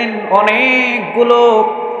দেখেন অনেকগুলো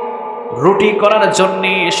রুটি করার জন্য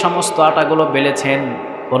সমস্ত আটাগুলো বেলেছেন,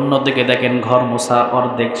 অন্যদিকে দেখেন ঘর মোছা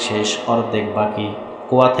অর্ধেক শেষ অর্ধেক বাকি,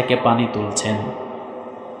 কুয়া থেকে পানি তুলছেন।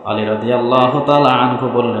 আলী রাদিয়াল্লাহু তাআলা আনহু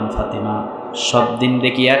বললেন, ফাতিমা সব দিন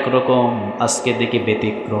দেখি একরকম, আজকে দেখি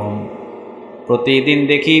ব্যতিক্রম। প্রতিদিন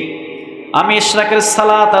দেখি আমি ইশরাকের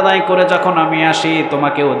সালাত আদায় করে যখন আমি আসি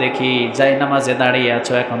তোমাকেও দেখি জায়নামাজে দাঁড়িয়ে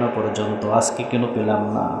আছো এখনো পর্যন্ত, আজকে কেন পেলাম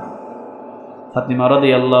না? ফাতিমা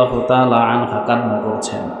রাদিয়াল্লাহু তাআলা আনহা কান্না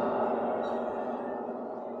করছেন।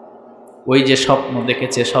 ওই যে স্বপ্ন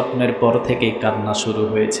দেখেছে, স্বপ্নের পর থেকেই কান্না শুরু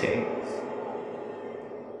হয়েছে।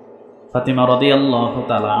 ফাতিমা রাদিয়াল্লাহু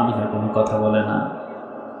তাআলা আনহা কোনো কথা বলে না।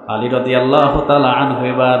 আলী রাদিয়াল্লাহু তাআলা আনহু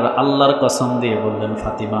এবার আল্লাহর কসম দিয়ে বললেন,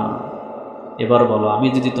 ফাতিমা এবার বলো আমি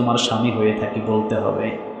যদি তোমার স্বামী হয়ে থাকি বলতে হবে।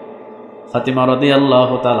 ফাতিমা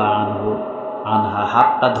রাদিয়াল্লাহু তাআলা আনহা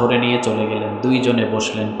হাতটা ধরে নিয়ে চলে গেলেন। দুইজনে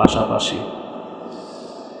বসলেন পাশাপাশি,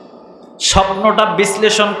 স্বপ্নটা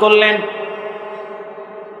বিশ্লেষণ করলেন।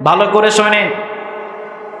 ভালো করে শোনেন,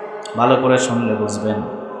 ভালো করে শুনলে বুঝবেন।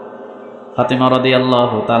 ফাতিমা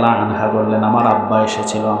রাদিয়াল্লাহু তাআলা আনহা বললেন, আমার আব্বা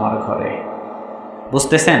এসেছিল আমার ঘরে।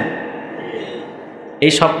 বুঝতেছেন?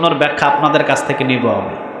 এই স্বপ্নের ব্যাখ্যা আপনাদের কাছ থেকে নিব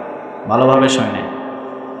আমি, ভালোভাবে শোনেন।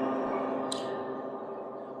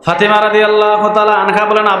 ফাতিমা রাদিয়াল্লাহু তাআলা আনহা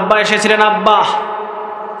বলেন, আব্বা এসেছিলেন। আব্বা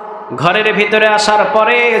ঘরের ভিতরে আসার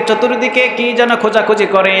পরে চতুর্দিকে কি যেন খোঁজাখুঁজি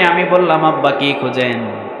করে। আমি বললাম, আব্বা কি খুঁজেন?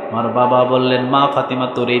 আমার বাবা বললেন, মা ফাতিমা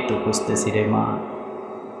তোরেই তো খুঁজতেছি রে মা,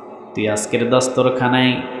 তুই আজকের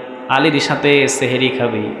দস্তরখানায় আলীর সাথে সেহরি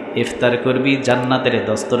খাবি, ইফতার করবি জান্নাতের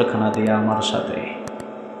দস্তরখানা দিয়ে আমার সাথে।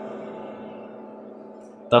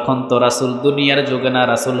 তখন তো রাসূল দুনিয়ার যুগে না,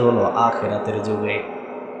 রাসূল হলো আখিরাতের যুগে।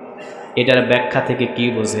 এটার ব্যাখ্যা থেকে কি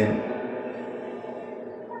বোঝেন?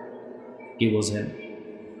 কি বোঝেন?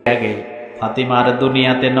 আগে ফাতিমার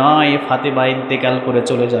দুনিয়াতে নয়, ফাতিমা ইন্তেকাল করে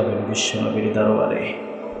চলে যাবেন বিশ্বনবীর দরবারে।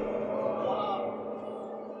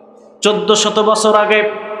 1400 বছর আগে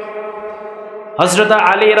হযরত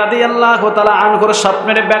আলী রাদিয়াল্লাহু তাআলা আনহুর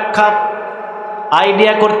স্বপ্নের ব্যাখ্যা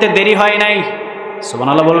আইডিয়া করতে দেরি হয় নাই।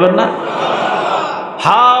 সুবহানাল্লাহ বলবেন না?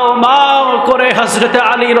 হাও মাও করে হযরত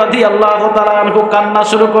আলী রাদিয়াল্লাহু তাআলা আনহু কান্না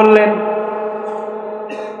শুরু করলেন।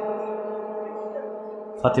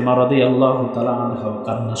 ফাতিমা রাদিয়াল্লাহু তাআলা আনহা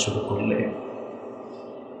কান্না শুরু করলেন।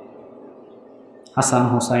 হাসান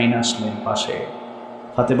হুসাইন আসলেন পাশে।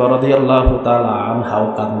 ফাতিমা রাদিয়াল্লাহু তাআলা আনহাও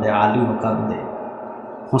কান্দে, আলীও কান্দে।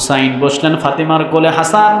 হুসাইন বসলেন ফাতিমার কোলে,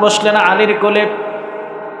 হাসান বসলেন আলীর কোলে।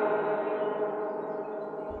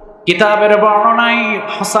 কিতাবের বর্ণনায়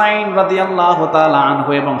হুসাইন রাদিয়াল্লাহু তাআলা আনহু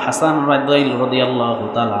এবং হাসান রাদিয়াল্লাহু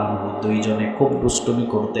তাআলা আনহু দুইজনে খুব দুষ্টুমি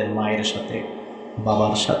করতেন মায়ের সাথে,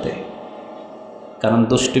 বাবার সাথে। কারণ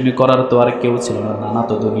দুষ্টুমি করার তো আর কেউ ছিল না, নানা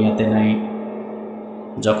তো দুনিয়াতে নাই।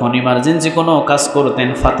 যখন ইমার্জেন্সি কোনো কাজ করতেন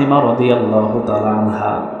ফাতিমা রাদিয়াল্লাহু তাআলা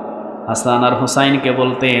আনহা হাসান আর হুসাইনকে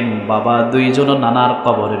বলতেন, বাবা দুইজন নানার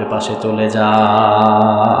কবরের পাশে চলে যা।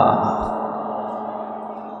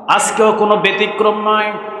 আজকেও কোনো ব্যতিক্রম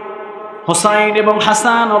নয়। হুসাইন এবং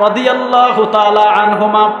হাসান রাদিয়াল্লাহু তাআলা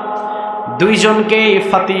আনহুমা দুইজনকে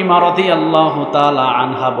ফাতিমা রাদিয়াল্লাহু তাআলা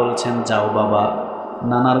আনহা বলছেন, যাও বাবা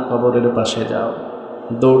নানার কবরের পাশে যাও।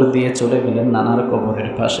 দৌড় দিয়ে চলে গেলেন নানার কবরের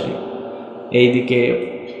পাশে। এইদিকে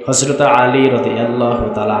হযরত আলী রাদিয়াল্লাহু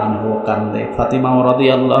তাআলা আনহু কান্দে, ফাতিমা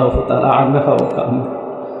রাদিয়াল্লাহু তাআলা আনহাও কান্দে।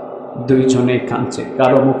 দুইজনেই কাঁদছে,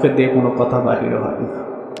 কারো মুখে দিয়ে কোনো কথা বাহির হয় না।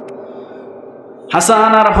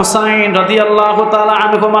 হাসান আর হুসাইন রাদিয়াল্লাহু তাআলা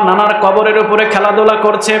আনহুমা নানার কবরের উপরে খেলাধুলা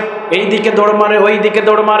করছে, এইদিকে দৌড় মারে ওইদিকে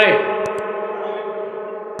দৌড় মারে।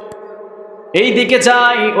 এই দিকে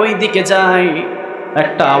যাই ওই দিকে যাই,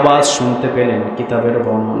 একটা আওয়াজ শুনতে পেলেন কিতাবের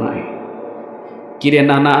বর্ণনায়, কিরে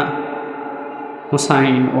নানা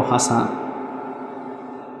হুসাইন ও হাসান,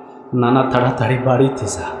 নানা তাড়াতাড়ি বাড়িতে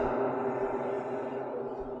যা,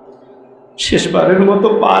 শেষবারের মতো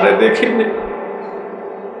পারে দেখে নে,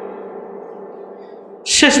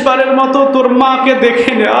 শেষবারের মতো তোর মাকে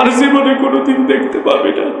দেখে নে, আর জীবনে কোনোদিন দেখতে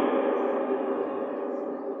পাবি না।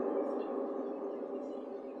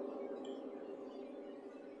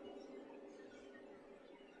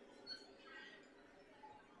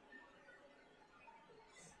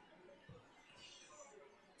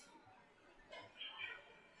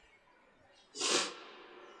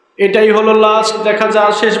 এটাই হলো লাস্ট দেখা, যা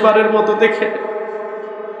শেষবারের মতো দেখে।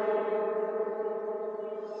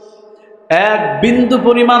 এক বিন্দু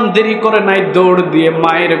পরিমাণ দেরি করে নাই, দৌড় দিয়ে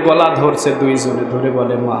মায়ের গলা ধরছে, দুইজনে ধরে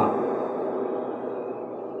বলে, মা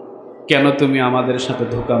কেন তুমি আমাদের সাথে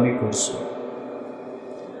ধোঁকামি করছো?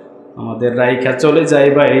 আমাদের রাইখা চলে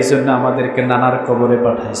যাইবা, এই জন্য আমাদেরকে নানার কবরে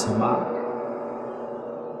পাঠাইছো মা।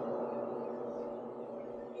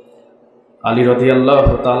 আলী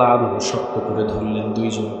রাদিয়াল্লাহু তাআলা আনহু শক্ত করে ধরলেন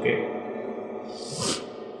দুইজনকে।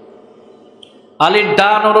 আলীর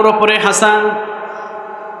ডান ওর উপরে হাসান,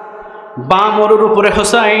 বাম ওর উপরে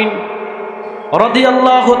হুসাইন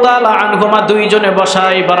রাদিয়াল্লাহু তাআলা আনহুমা, দুইজনে বসা।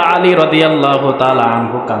 এবার আলী রাদিয়াল্লাহু তাআলা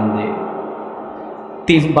আনহু কান্দে,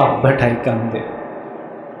 তিন বাপ বেটাই কান্দে।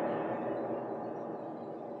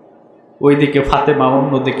 ওইদিকে ফাতেমা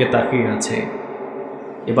অন্যদিকে তাকিয়ে আছে।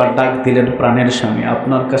 এবার ডাক দিলেন, প্রাণের স্বামী,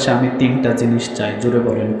 আপনার কাছে আমি তিনটা জিনিস চাই। জোরে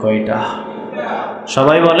বলেন, কয়টা?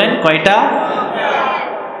 সবাই বলেন, কয়টা?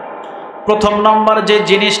 প্রথম নম্বর যে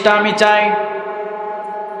জিনিসটা আমি চাই,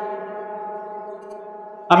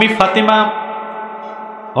 আমি ফাতিমা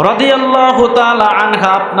রাদিয়াল্লাহু তাআলা আনহা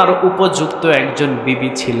আপনার উপযুক্ত একজন বিবি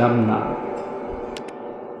ছিলাম না,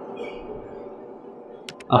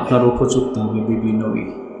 আপনার উপযুক্ত আমি বিবি নই।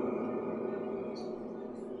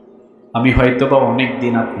 আমি হয়তোবা অনেক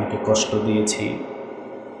দিন আপনাকে কষ্ট দিয়েছি,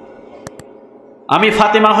 আমি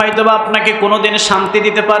ফাতিমা হয়তোবা আপনাকে কোনোদিন শান্তি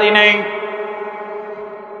দিতে পারি নাই।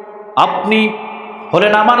 আপনি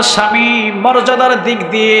হলেন আমার স্বামী, মর্যাদার দিক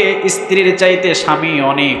দিয়ে স্ত্রীর চাইতে স্বামী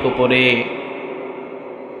অনেক উপরে।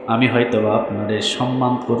 আমি হয়তোবা আপনারে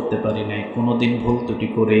সম্মান করতে পারি নাই, কোনোদিন ভুল ত্রুটি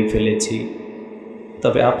করেই ফেলেছি।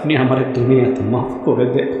 তবে আপনি আমার দুনিয়াতে মাফ করে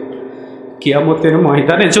দেন। কিয়ামতের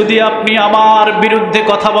ময়দানে যদি আপনি আমার বিরুদ্ধে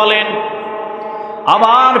কথা বলেন,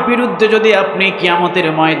 আমার বিরুদ্ধে যদি আপনি কিয়ামতের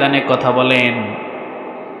ময়দানে কথা বলেন,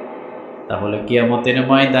 তাহলে কিয়ামতের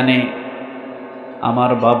ময়দানে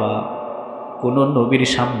আমার বাবা কোনো নবীর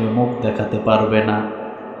সামনে মুখ দেখাতে পারবে না।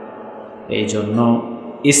 এই জন্য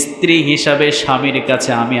স্ত্রী হিসাবে স্বামীর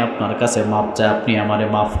কাছে আমি আপনার কাছে মাপ চাই, আপনি আমারে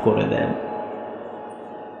মাফ করে দেন।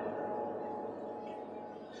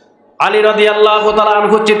 আলী রাদিয়াল্লাহু তাআলা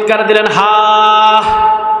আনহু চিৎকার দিলেন, হা,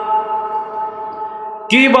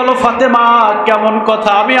 কি বলো ফাতেমা, কেমন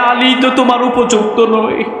কথা? আমি আলী তো তোমার উপযুক্ত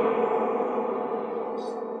নই।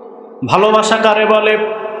 ভালোবাসা কারে বলে?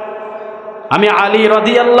 আমি আলী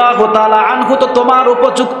রাদিয়াল্লাহু তাআলা আনহু তো তোমার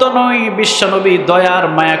উপযুক্ত নই। বিশ্বনবী দয়ার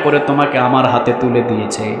মায়া করে তোমাকে আমার হাতে তুলে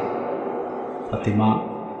দিয়েছে। ফাতিমা,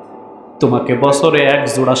 তোমাকে বছরে এক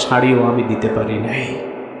জোড়া শাড়িও আমি দিতে পারি নাই,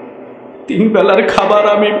 তিন বেলার খাবার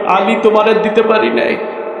আমি আলী তোমারে দিতে পারি নাই।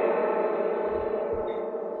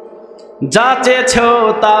 যা চেয়েছ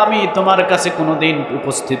তা আমি তোমার কাছে কোনোদিন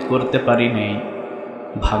উপস্থিত করতে পারি নাই।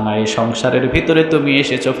 ভাঙা এই সংসারের ভিতরে তুমি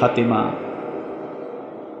এসেছো ফাতিমা,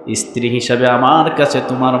 স্ত্রী হিসাবে আমার কাছে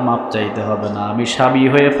তোমার মাপ চাইতে হবে না। আমি স্বামী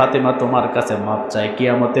হয়ে ফাতিমা তোমার কাছে মাপ চাই,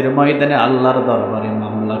 কিয়ামতের ময়দানে আল্লাহর দরবারে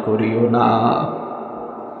মামলা করিও না।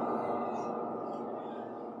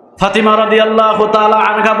 ফাতিমা রাদিয়াল্লাহু তাআলা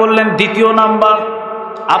আনহা বললেন, দ্বিতীয় নাম্বার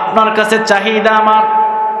আপনার কাছে চাহিদা আমার,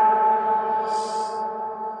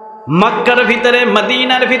 মক্কার ভিতরে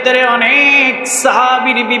মদিনার ভিতরে অনেক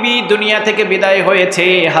সাহাবীর বিবি দুনিয়া থেকে বিদায় হয়েছে,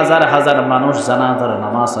 হাজার হাজার মানুষ জানাজার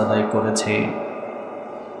নামাজ আদায় করেছে।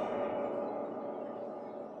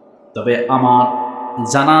 তবে আমার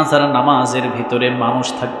জানাজার নামাজের ভিতরে মানুষ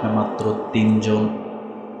থাকবে মাত্র তিনজন।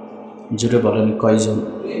 জুড়ে বলেন, কয়জন?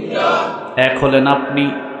 এক হলেন আপনি,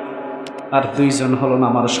 আর দুইজন হলেন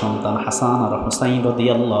আমার সন্তান হাসান আর হুসাইন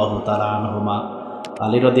রাদিয়াল্লাহু তাআলা আনহুমা।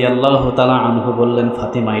 আলী রাদিয়াল্লাহু তাআলা আনহু বললেন,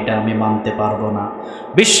 ফাতিমা, এটা আমি মানতে পারবো না।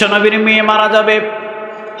 বিশ্বনবীর মেয়ে মারা যাবে,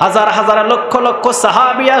 হাজার হাজার লক্ষ লক্ষ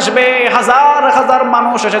সাহাবী আসবে, হাজার হাজার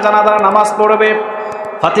মানুষ এসে জানাজার নামাজ পড়বে।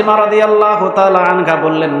 ফাতিমা রাদিয়াল্লাহু তাআলা আনহা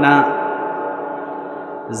বললেন, না,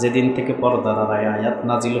 যেদিন থেকে পর্দার আয়াত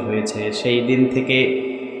নাজিল হয়েছে সেই দিন থেকে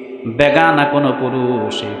বেগানা কোনো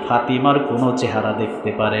পুরুষ এই ফাতিমার কোনো চেহারা দেখতে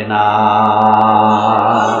পারে না।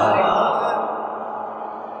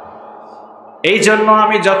 এই জন্য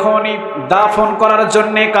আমি যখনই দাফন করার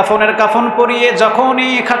জন্য কাফনের কাফন পরিয়ে যখনই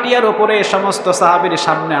খাটিয়ার উপরে সমস্ত সাহাবীর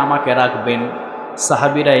সামনে আমাকে রাখবেন,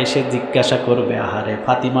 সাহাবীরা এসে জিজ্ঞাসা করবে, আহারে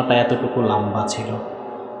ফাতিমাটা এতটুকু লম্বা ছিল,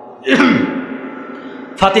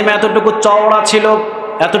 ফাতিমা এতটুকু চওড়া ছিল,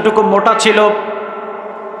 এতটুকু মোটা ছিল,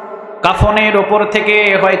 কাফনের ওপর থেকে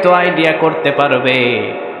হয়তো আইডিয়া করতে পারবে।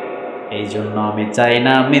 এই জন্য আমি চাই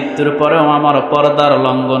না মৃত্যুর পরেও আমার পর্দার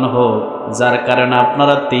লঙ্ঘন হোক, যার কারণে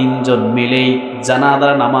আপনারা তিনজন মিলেই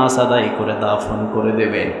জানাজার নামাজ আদায় করে দাফন করে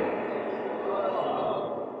দেবেন।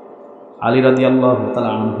 আলী রাদিয়াল্লাহু তাআলা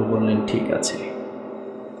আনহু বললেন, ঠিক আছে।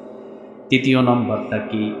 তৃতীয় নম্বরটা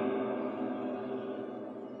কি?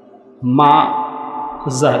 মা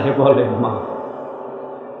যারে বলে মা,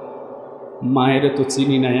 মায়ের তো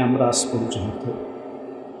চিনি নাই আমরা আজ পর্যন্ত।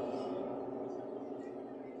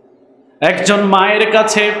 একজন মায়ের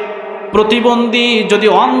কাছে প্রতিবন্ধী যদি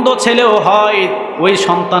অন্ধ ছেলেও হয়, ওই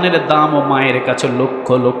সন্তানের দাম ও মায়ের কাছে লক্ষ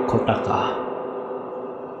লক্ষ টাকা।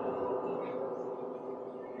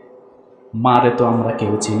 মারে তো আমরা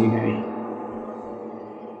কেউ চিনি নাই।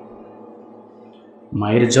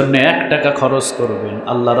 মায়ের জন্য 1 টাকা খরচ করবেন,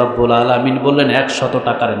 আল্লাহ রাব্বুল আলামিন বললেন 100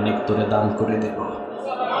 টাকার নেকিতে দান করে দেব।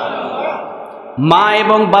 মা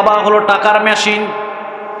এবং বাবা হলো টাকার মেশিন,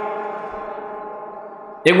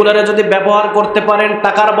 এগুলারে যদি ব্যবহার করতে পারেন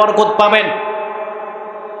টাকার বরকত পাবেন।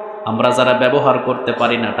 আমরা যারা ব্যবহার করতে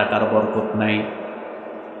পারি না, টাকার বরকত নাই।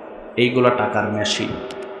 এইগুলা টাকার মেশিন।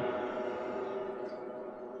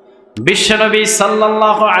 বিশ্বনবী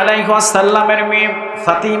সাল্লাল্লাহু আলাইহি ওয়াসাল্লামের মেয়ে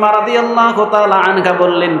ফাতিমা রাদিয়াল্লাহু তাআলা আনহা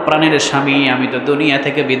বললেন, প্রাণের স্বামী, আমি তো দুনিয়া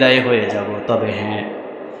থেকে বিদায় হয়ে যাব, তবে হ্যাঁ,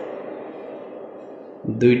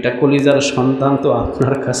 2টা কলিজার সন্তান তো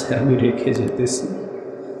আপনার কাছে আমি রেখে যেতেছি।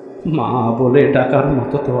 মা বলে ডাকার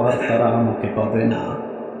মতো তো আর তারা আমাকে পাবে না।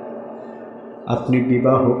 আপনি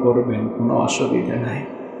বিবাহ করবেন, কোনো অসুবিধা নাই,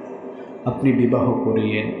 আপনি বিবাহ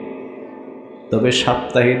করিয়েন, তবে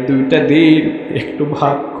সপ্তাহে 2টা দিন একটু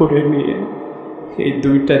ভাগ করে নিয়ে, এই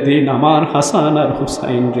 2টা দিন আমার হাসান আর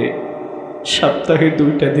হুসাইন রে সপ্তাহে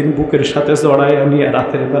 2টা দিন বুকের সাথে জড়াইয়া নিয়ে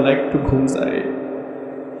রাতের বেলা একটু ঘুম যায়।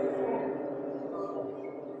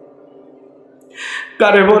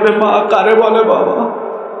 কারে বলে মা, কারে বলে বাবা,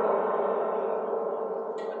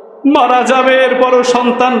 মারা যাবে এরপরও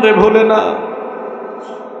সন্তান রে ভুলে না।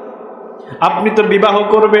 আপনি তো বিবাহ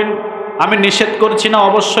করবেন, আমি নিষেধ করছি না,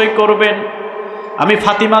 অবশ্যই করবেন। আমি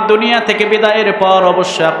ফাতিমা দুনিয়া থেকে বিদায়ের পর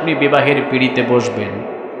অবশ্যই আপনি বিবাহের পিঁড়িতে বসবেন,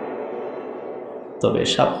 তবে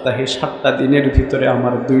সপ্তাহে 7টা দিনের ভিতরে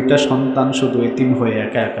আমার 2টা সন্তান শুধু এতিম হয়ে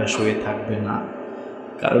একা একা শুয়ে থাকবে না,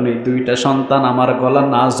 কারণ এই 2টা সন্তান আমার গলা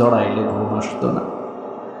না জড়াইলে ঘুম আসতো না।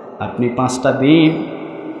 আপনি 5টা দিন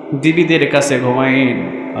দিদিদের কাছে ঘুমাইন,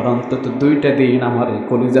 আর অন্তত 2টা দিন আমার এই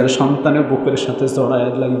কলিজার সন্তানের বুকের সাথে জড়ায়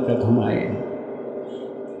লাগিয়ে ঘুমাইন।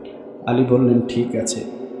 আলী বললেন, ঠিক আছে।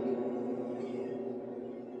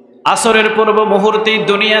 আসরের পূর্ব মুহূর্তেই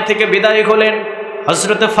দুনিয়া থেকে বিদায় হলেন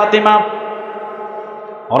হযরত ফাতিমা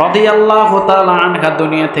রাদিয়াল্লাহু তাআলা আনহা।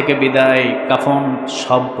 দুনিয়া থেকে বিদায়, কাফন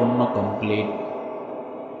সম্পূর্ণ কমপ্লিট।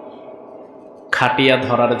 খাটিয়া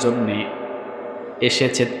ধরার জন্য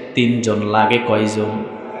এসেছে 3 জন, লাগে কয়জন?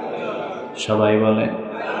 সবাই বলে,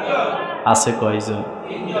 আছে কয়জন?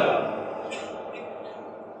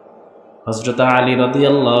 হযরত আলী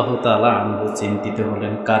রাদিয়াল্লাহু তাআলা আনহু চিন্তিত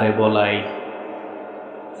হলেন, কারে বলাই।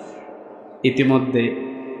 ইতিমধ্যে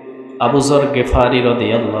আবু যর গেফারি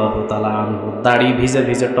রাদিয়াল্লাহু তাআলা আনহু দাড়ি ভিজে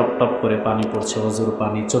ভিজে টপ টপ করে পানি পড়ছে, ওযুর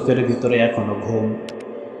পানি, চোখের ভিতরে এখনো ঘুম।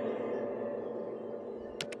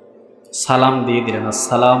 সালাম দিয়ে দিলেন,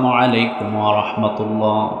 আসসালামু আলাইকুম ওয়া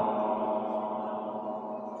রাহমাতুল্লাহ।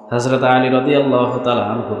 হযরত আলী রাদিয়াল্লাহু তাআলা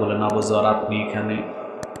আনহু বলেন, আবু যর আপনি এখানে?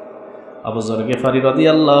 আবু যর গেফারি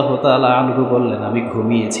রাদিয়াল্লাহু তাআলা আনহু বললেন, আমি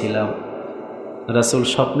ঘুমিয়েছিলাম। রাসূল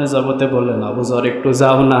স্বপ্নে জগতে বললেন, আবু যর একটু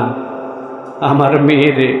যাও না, আমার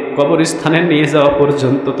মেয়েরে কবরস্থানে নিয়ে যাওয়া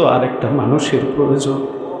পর্যন্ত তো আরেকটা মানুষের প্রয়োজন,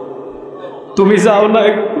 তুমি যাও না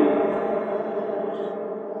একটু।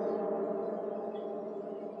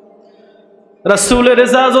 রাসূলের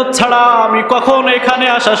ইজাজত ছাড়া আমি কখনো এখানে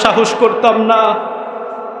আসা সাহস করতাম না।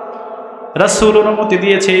 রাসূল অনুমতি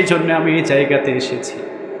দিয়েছে, এই জন্য আমি এই জায়গাতে এসেছি।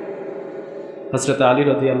 হযরত আলী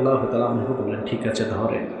রাদিয়াল্লাহু তাআলা আনহু বললেন, ঠিক আছে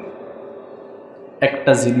ধরেন,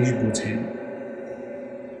 একটা জিনিস বুঝেন,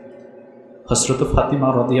 হযরত ফাতিমা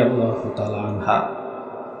রাদিয়াল্লাহু তাআলা আনহা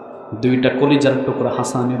 2টা কলিজার টুকরা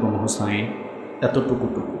হাসান এবং হুসাইন, এতটুকু,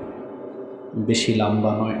 বেশি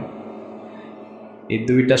লম্বা নয়। এই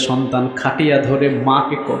 2টা সন্তান খাটিয়া ধরে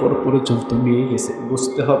মাকে কবর পর্যন্ত নিয়ে গেছে।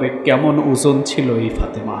 বুঝতে হবে কেমন ওজন ছিল এই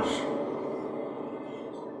ফাতেমার।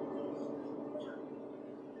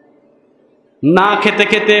 না খেতে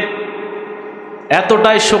খেতে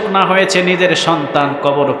এতটাই শুকনা হয়েছে, নিজের সন্তান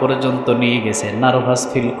কবর পর্যন্ত নিয়ে গেছে, নার্ভাস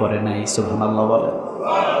ফিল করে নাই। সুবহানাল্লাহ বলেন।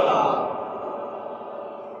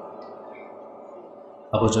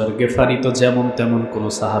 আবু যর গেফারি তো যেমন তেমন কোনো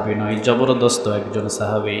সাহাবী নয়, জবরদস্ত একজন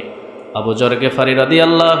সাহাবী। আবু যর গেফারি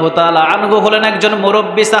রাদিয়াল্লাহু তাআলা আনহু হলেন একজন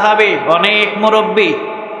মুরব্বী সাহাবী, অনেক মুরব্বী।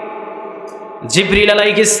 জিবরিল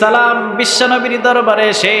আলাইহিস সালাম বিশ্বনবীর দরবারে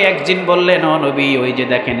এসে একদিন বললেন, ও নবী, ওই যে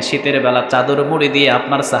দেখেন শীতের বেলা চাদর মুড়ি দিয়ে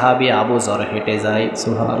আপনার সাহাবী আবু যর হেঁটে যায়।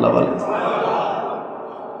 সুবহানাল্লাহ বলেন।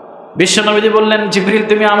 বিশ্বনবীজি বললেন, জিবরিল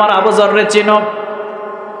তুমি আমার আবু যররে চিনো?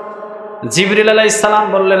 জিবরিল আলাইহিস সালাম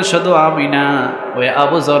বললেন, শুধু আমি না, ওই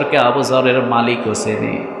আবু যরকে আবু যরের মালিকও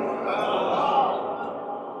চেনে।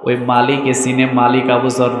 ওই মালিকে চিনে, মালিক আবু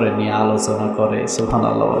যররে নিয়ে আলোচনা করে।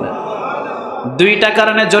 সুবহানাল্লাহ বলেন। দুইটা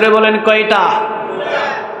কারণে, জোরে বলেন কয়টা?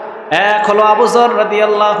 এক হলো আবু যর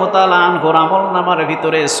রাদিয়াল্লাহু তাআলা আনহুর আমলনামার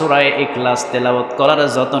ভিতরে সূরা ইখলাস তেলাওয়াত করার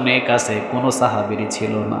যত নেক আছে কোন সাহাবীরই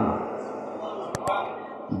ছিল না।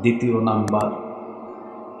 দ্বিতীয় নাম্বার,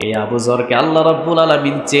 এই আবু যরকে আল্লাহ রাব্বুল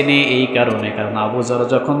আলামিন চেনে এই কারণে, কারণ আবু যর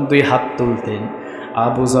যখন দুই হাত তুলতেন,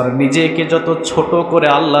 আবু যর নিজেকে যত ছোট করে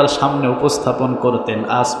আল্লাহর সামনে উপস্থাপন করতেন,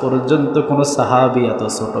 আজ পর্যন্ত কোনো সাহাবী এত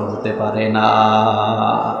ছোট হতে পারে না।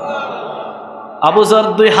 আবু যর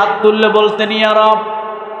দুই হাত তুললে বলতেন, ইয়া রব,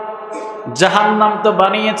 জাহান্নাম তো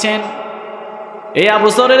বানিয়েছেন, এই আবু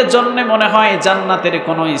যরের জন্য মনে হয় জান্নাতের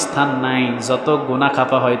কোনো স্থান নাই, যত গুনাহ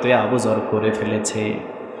খাপা হয়তো এই আবু যর করে ফেলেছে।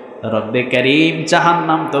 রব্বে কারীম,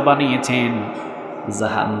 জাহান্নাম তো বানিয়েছেন,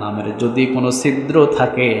 জাহান্নামের যদি কোনো ছিদ্র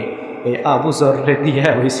থাকে এই আবু যররে দিয়ে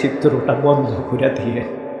ওই ছিদ্রটা বন্ধ করে দিয়ে,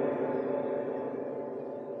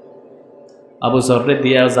 আবু যররে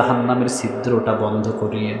দিয়ে জাহান্নামের ছিদ্রটা বন্ধ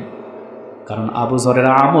করিয়ে, কারণ আবু যরের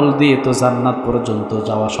আমল দিয়ে তো জান্নাত পর্যন্ত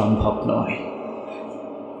যাওয়া সম্ভব নয়।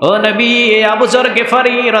 ও নবী, এই আবু যর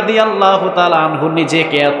গেফারি রাদিয়াল্লাহু তাআলা আনহু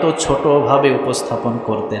নিজেকে এত ছোট ভাবে উপস্থাপন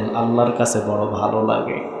করতেন, আল্লাহর কাছে বড় ভালো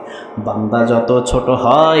লাগে। বান্দা যত ছোট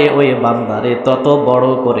হয় ওই বান্দারে তত বড়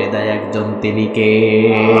করে দেয় একজন, তিনি কে?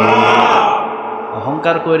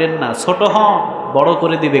 অহংকার করেন না, ছোট হন, বড়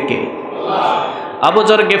করে দিবে কে? আবু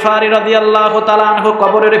যর গেফারি রাদিয়াল্লাহু তাআলা আনহু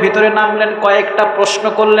কবরের ভিতরে নামলেন, কয়েকটা প্রশ্ন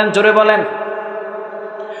করলেন, জোরে বলেন।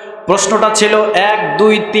 প্রশ্নটা ছিল 1,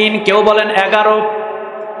 2, 3, কেউ বলেন 11,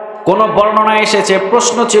 কোন বর্ণনা এসেছে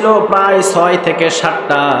প্রশ্ন ছিল প্রায় 6 থেকে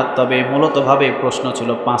 7টা, তবে মূলতভাবে প্রশ্ন ছিল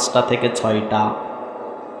 5টা থেকে 6টা।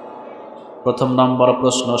 প্রথম নম্বর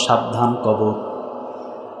প্রশ্ন, সাবধান কবর,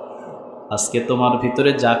 আজকে তোমার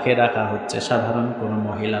ভিতরে যাকে রাখা হচ্ছে সাধারণ কোনো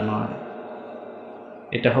মহিলা নয়,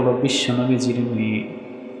 এটা হলো বিশ্বনবীজির মেয়ে,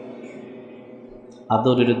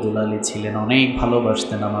 আদরের দুলালি ছিলেন, অনেক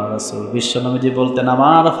ভালোবাসতেন আমার রাসূল। বিশ্বনবীজি বলতেন,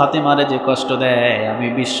 আমার ফাতেমারে যে কষ্ট দেয় আমি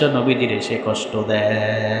বিশ্বনবীজিরে সে কষ্ট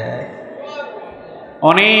দেয়।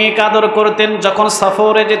 অনেক আদর করতেন, যখন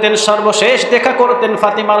সফরে যেতেন সর্বশেষ দেখা করতেন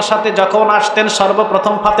ফাতেমার সাথে, যখন আসতেন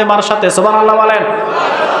সর্বপ্রথম ফাতেমার সাথে। সুবহানাল্লাহ বলেন।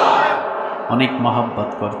 অনেক মহব্বত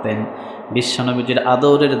করতেন। বিশ্বনবীজির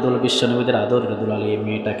আদরের বিশ্বনবীজির আদরের দুলালি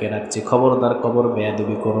মেয়েটাকে রাখছি, খবরদার কবর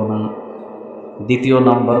বেয়াদবি করো না। দ্বিতীয়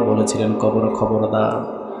নম্বর বলেছিলেন, কবর খবরদার,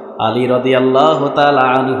 আলী রাদিয়াল্লাহু তাআলা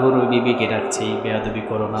আনহুর বিবিকে রাখছি, বেয়াদবি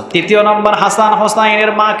করো না। তৃতীয় নম্বর, হাসান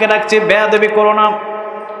হোসাইনের মাকে রাখছি, বেয়াদবি করো না।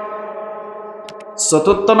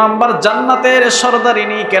 চতুর্থ নম্বর, জান্নাতের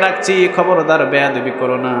সরদারিনীকে রাখছি, খবরদার বেয়াদবি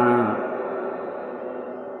করো না।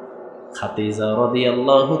 খাদিজা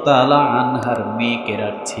রাদিয়াল্লাহু তাআলা আনহার মেয়েকে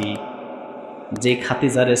রাখছি, যে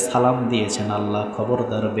খাদিজারে সালাম দিয়েছেন আল্লাহ,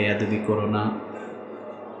 খবরদার বেয়াদবি করো না।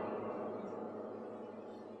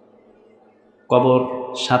 কবর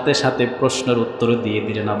সাথে সাথে প্রশ্নের উত্তর দিয়ে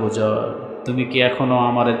দিলেন, আবু যর, তুমি কি এখনো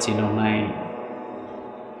আমারে চিনো নাই?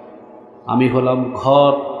 আমি হলাম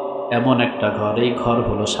ঘর, এমন একটা ঘর, এই ঘর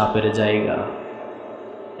হলো সাপের জায়গা।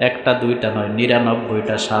 একটা দুইটা নয়,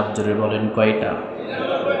 99টা সাপ। জোরে বলেন কয়টা?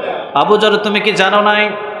 আবু যর, তুমি কি জানো নাই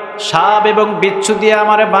সাপ এবং বিচ্ছু দিয়ে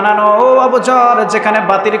আমারে বানানো? ও আবু যর, যেখানে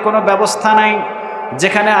বাতির কোনো ব্যবস্থা নাই,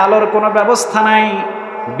 যেখানে আলোর কোনো ব্যবস্থা নাই,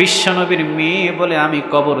 বিশ্বনবীর মেয়ে বলে আমি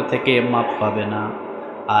কবর থেকে মাপ পাবে না,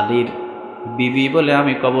 আলীর বিবি বলে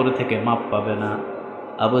আমি কবর থেকে মাপ পাবে না।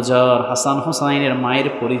 আবু যর, হাসান হুসাইনের মায়ের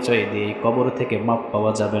পরিচয় দিয়ে কবর থেকে মাপ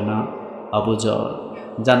পাওয়া যাবে না। আবু যর,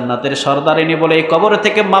 জান্নাতের সরদারিনী বলে এই কবর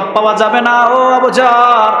থেকে মাপ পাওয়া যাবে না। ও আবু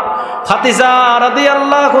যর, খাদিজা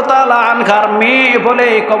রাদিয়াল্লাহু তাআলা আনহার মেয়ে বলে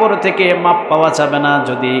এই কবর থেকে মাপ পাওয়া যাবে না।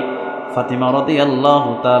 যদি ফাতিমা রাদিয়াল্লাহু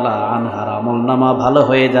তাআলা আনহার আমলনামা ভালো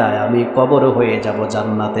হয়ে যায়, আমি কবর হয়ে যাব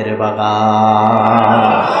জান্নাতের বাগান।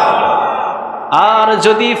 আর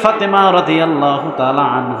যদি ফাতিমা রাদিয়াল্লাহু তাআলা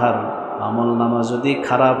আনহার আমলনামা যদি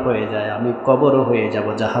খারাপ হয়ে যায়, আমি কবর হয়ে যাব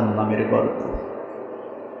জাহান্নামের গর্ত।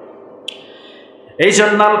 এই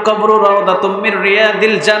জন্য আল কবরু রাউদাতুম মির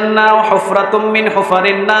রিয়াদিল জান্নাহ ওয়া হুফরাতুম মিন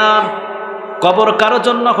হুফারিন নার। কবর কারো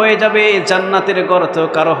জন্য হয়ে যাবে জান্নাতের গর্ত,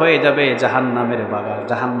 কারো হয়ে যাবে জাহান্নামের বাগান,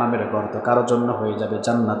 জাহান্নামের গর্ত কারো জন্য হয়ে যাবে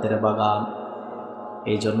জান্নাতের বাগান।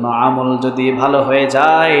 এই জন্য আমল যদি ভালো হয়ে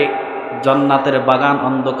যায় জান্নাতের বাগান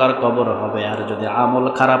অন্ধকার কবর হবে, আর যদি আমল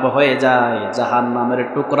খারাপ হয়ে যায় জাহান্নামের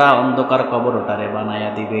টুকরা অন্ধকার কবরটারে বানায়া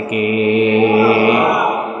দিবে কে?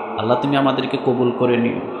 আল্লাহ তুমি আমাদেরকে কবুল করে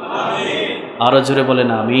নিও। আরো জোরে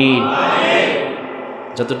বলেন আমিন।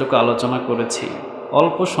 যতটুকু আলোচনা করেছি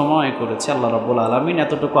অল্প সময় করেছি, আল্লাহ রাব্বুল আলামিন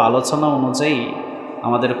এতটুকু আলোচনা অনুযায়ী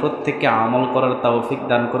আমাদের প্রত্যেককে আমল করার তৌফিক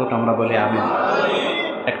দান করুক, আমরা বলি আমিন।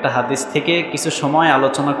 একটা হাদিস থেকে কিছু সময়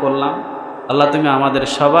আলোচনা করলাম। আল্লাহ তুমি আমাদের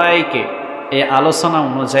সবাইকে এই আলোচনা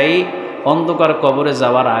অনুযায়ী অন্ধকার কবরে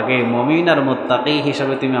যাওয়ার আগে মুমিন আর মুত্তাকি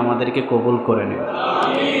হিসাবে তুমি আমাদেরকে কবুল করে নিও।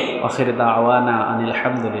 আখির দাওয়ানা আনিল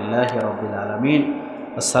হামদুলিল্লাহি রাব্বিল আলামিন।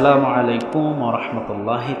 আসসালামু আলাইকুম ওয়া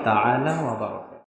রাহমাতুল্লাহি তাআলা ওয়া বারাকাতুহু।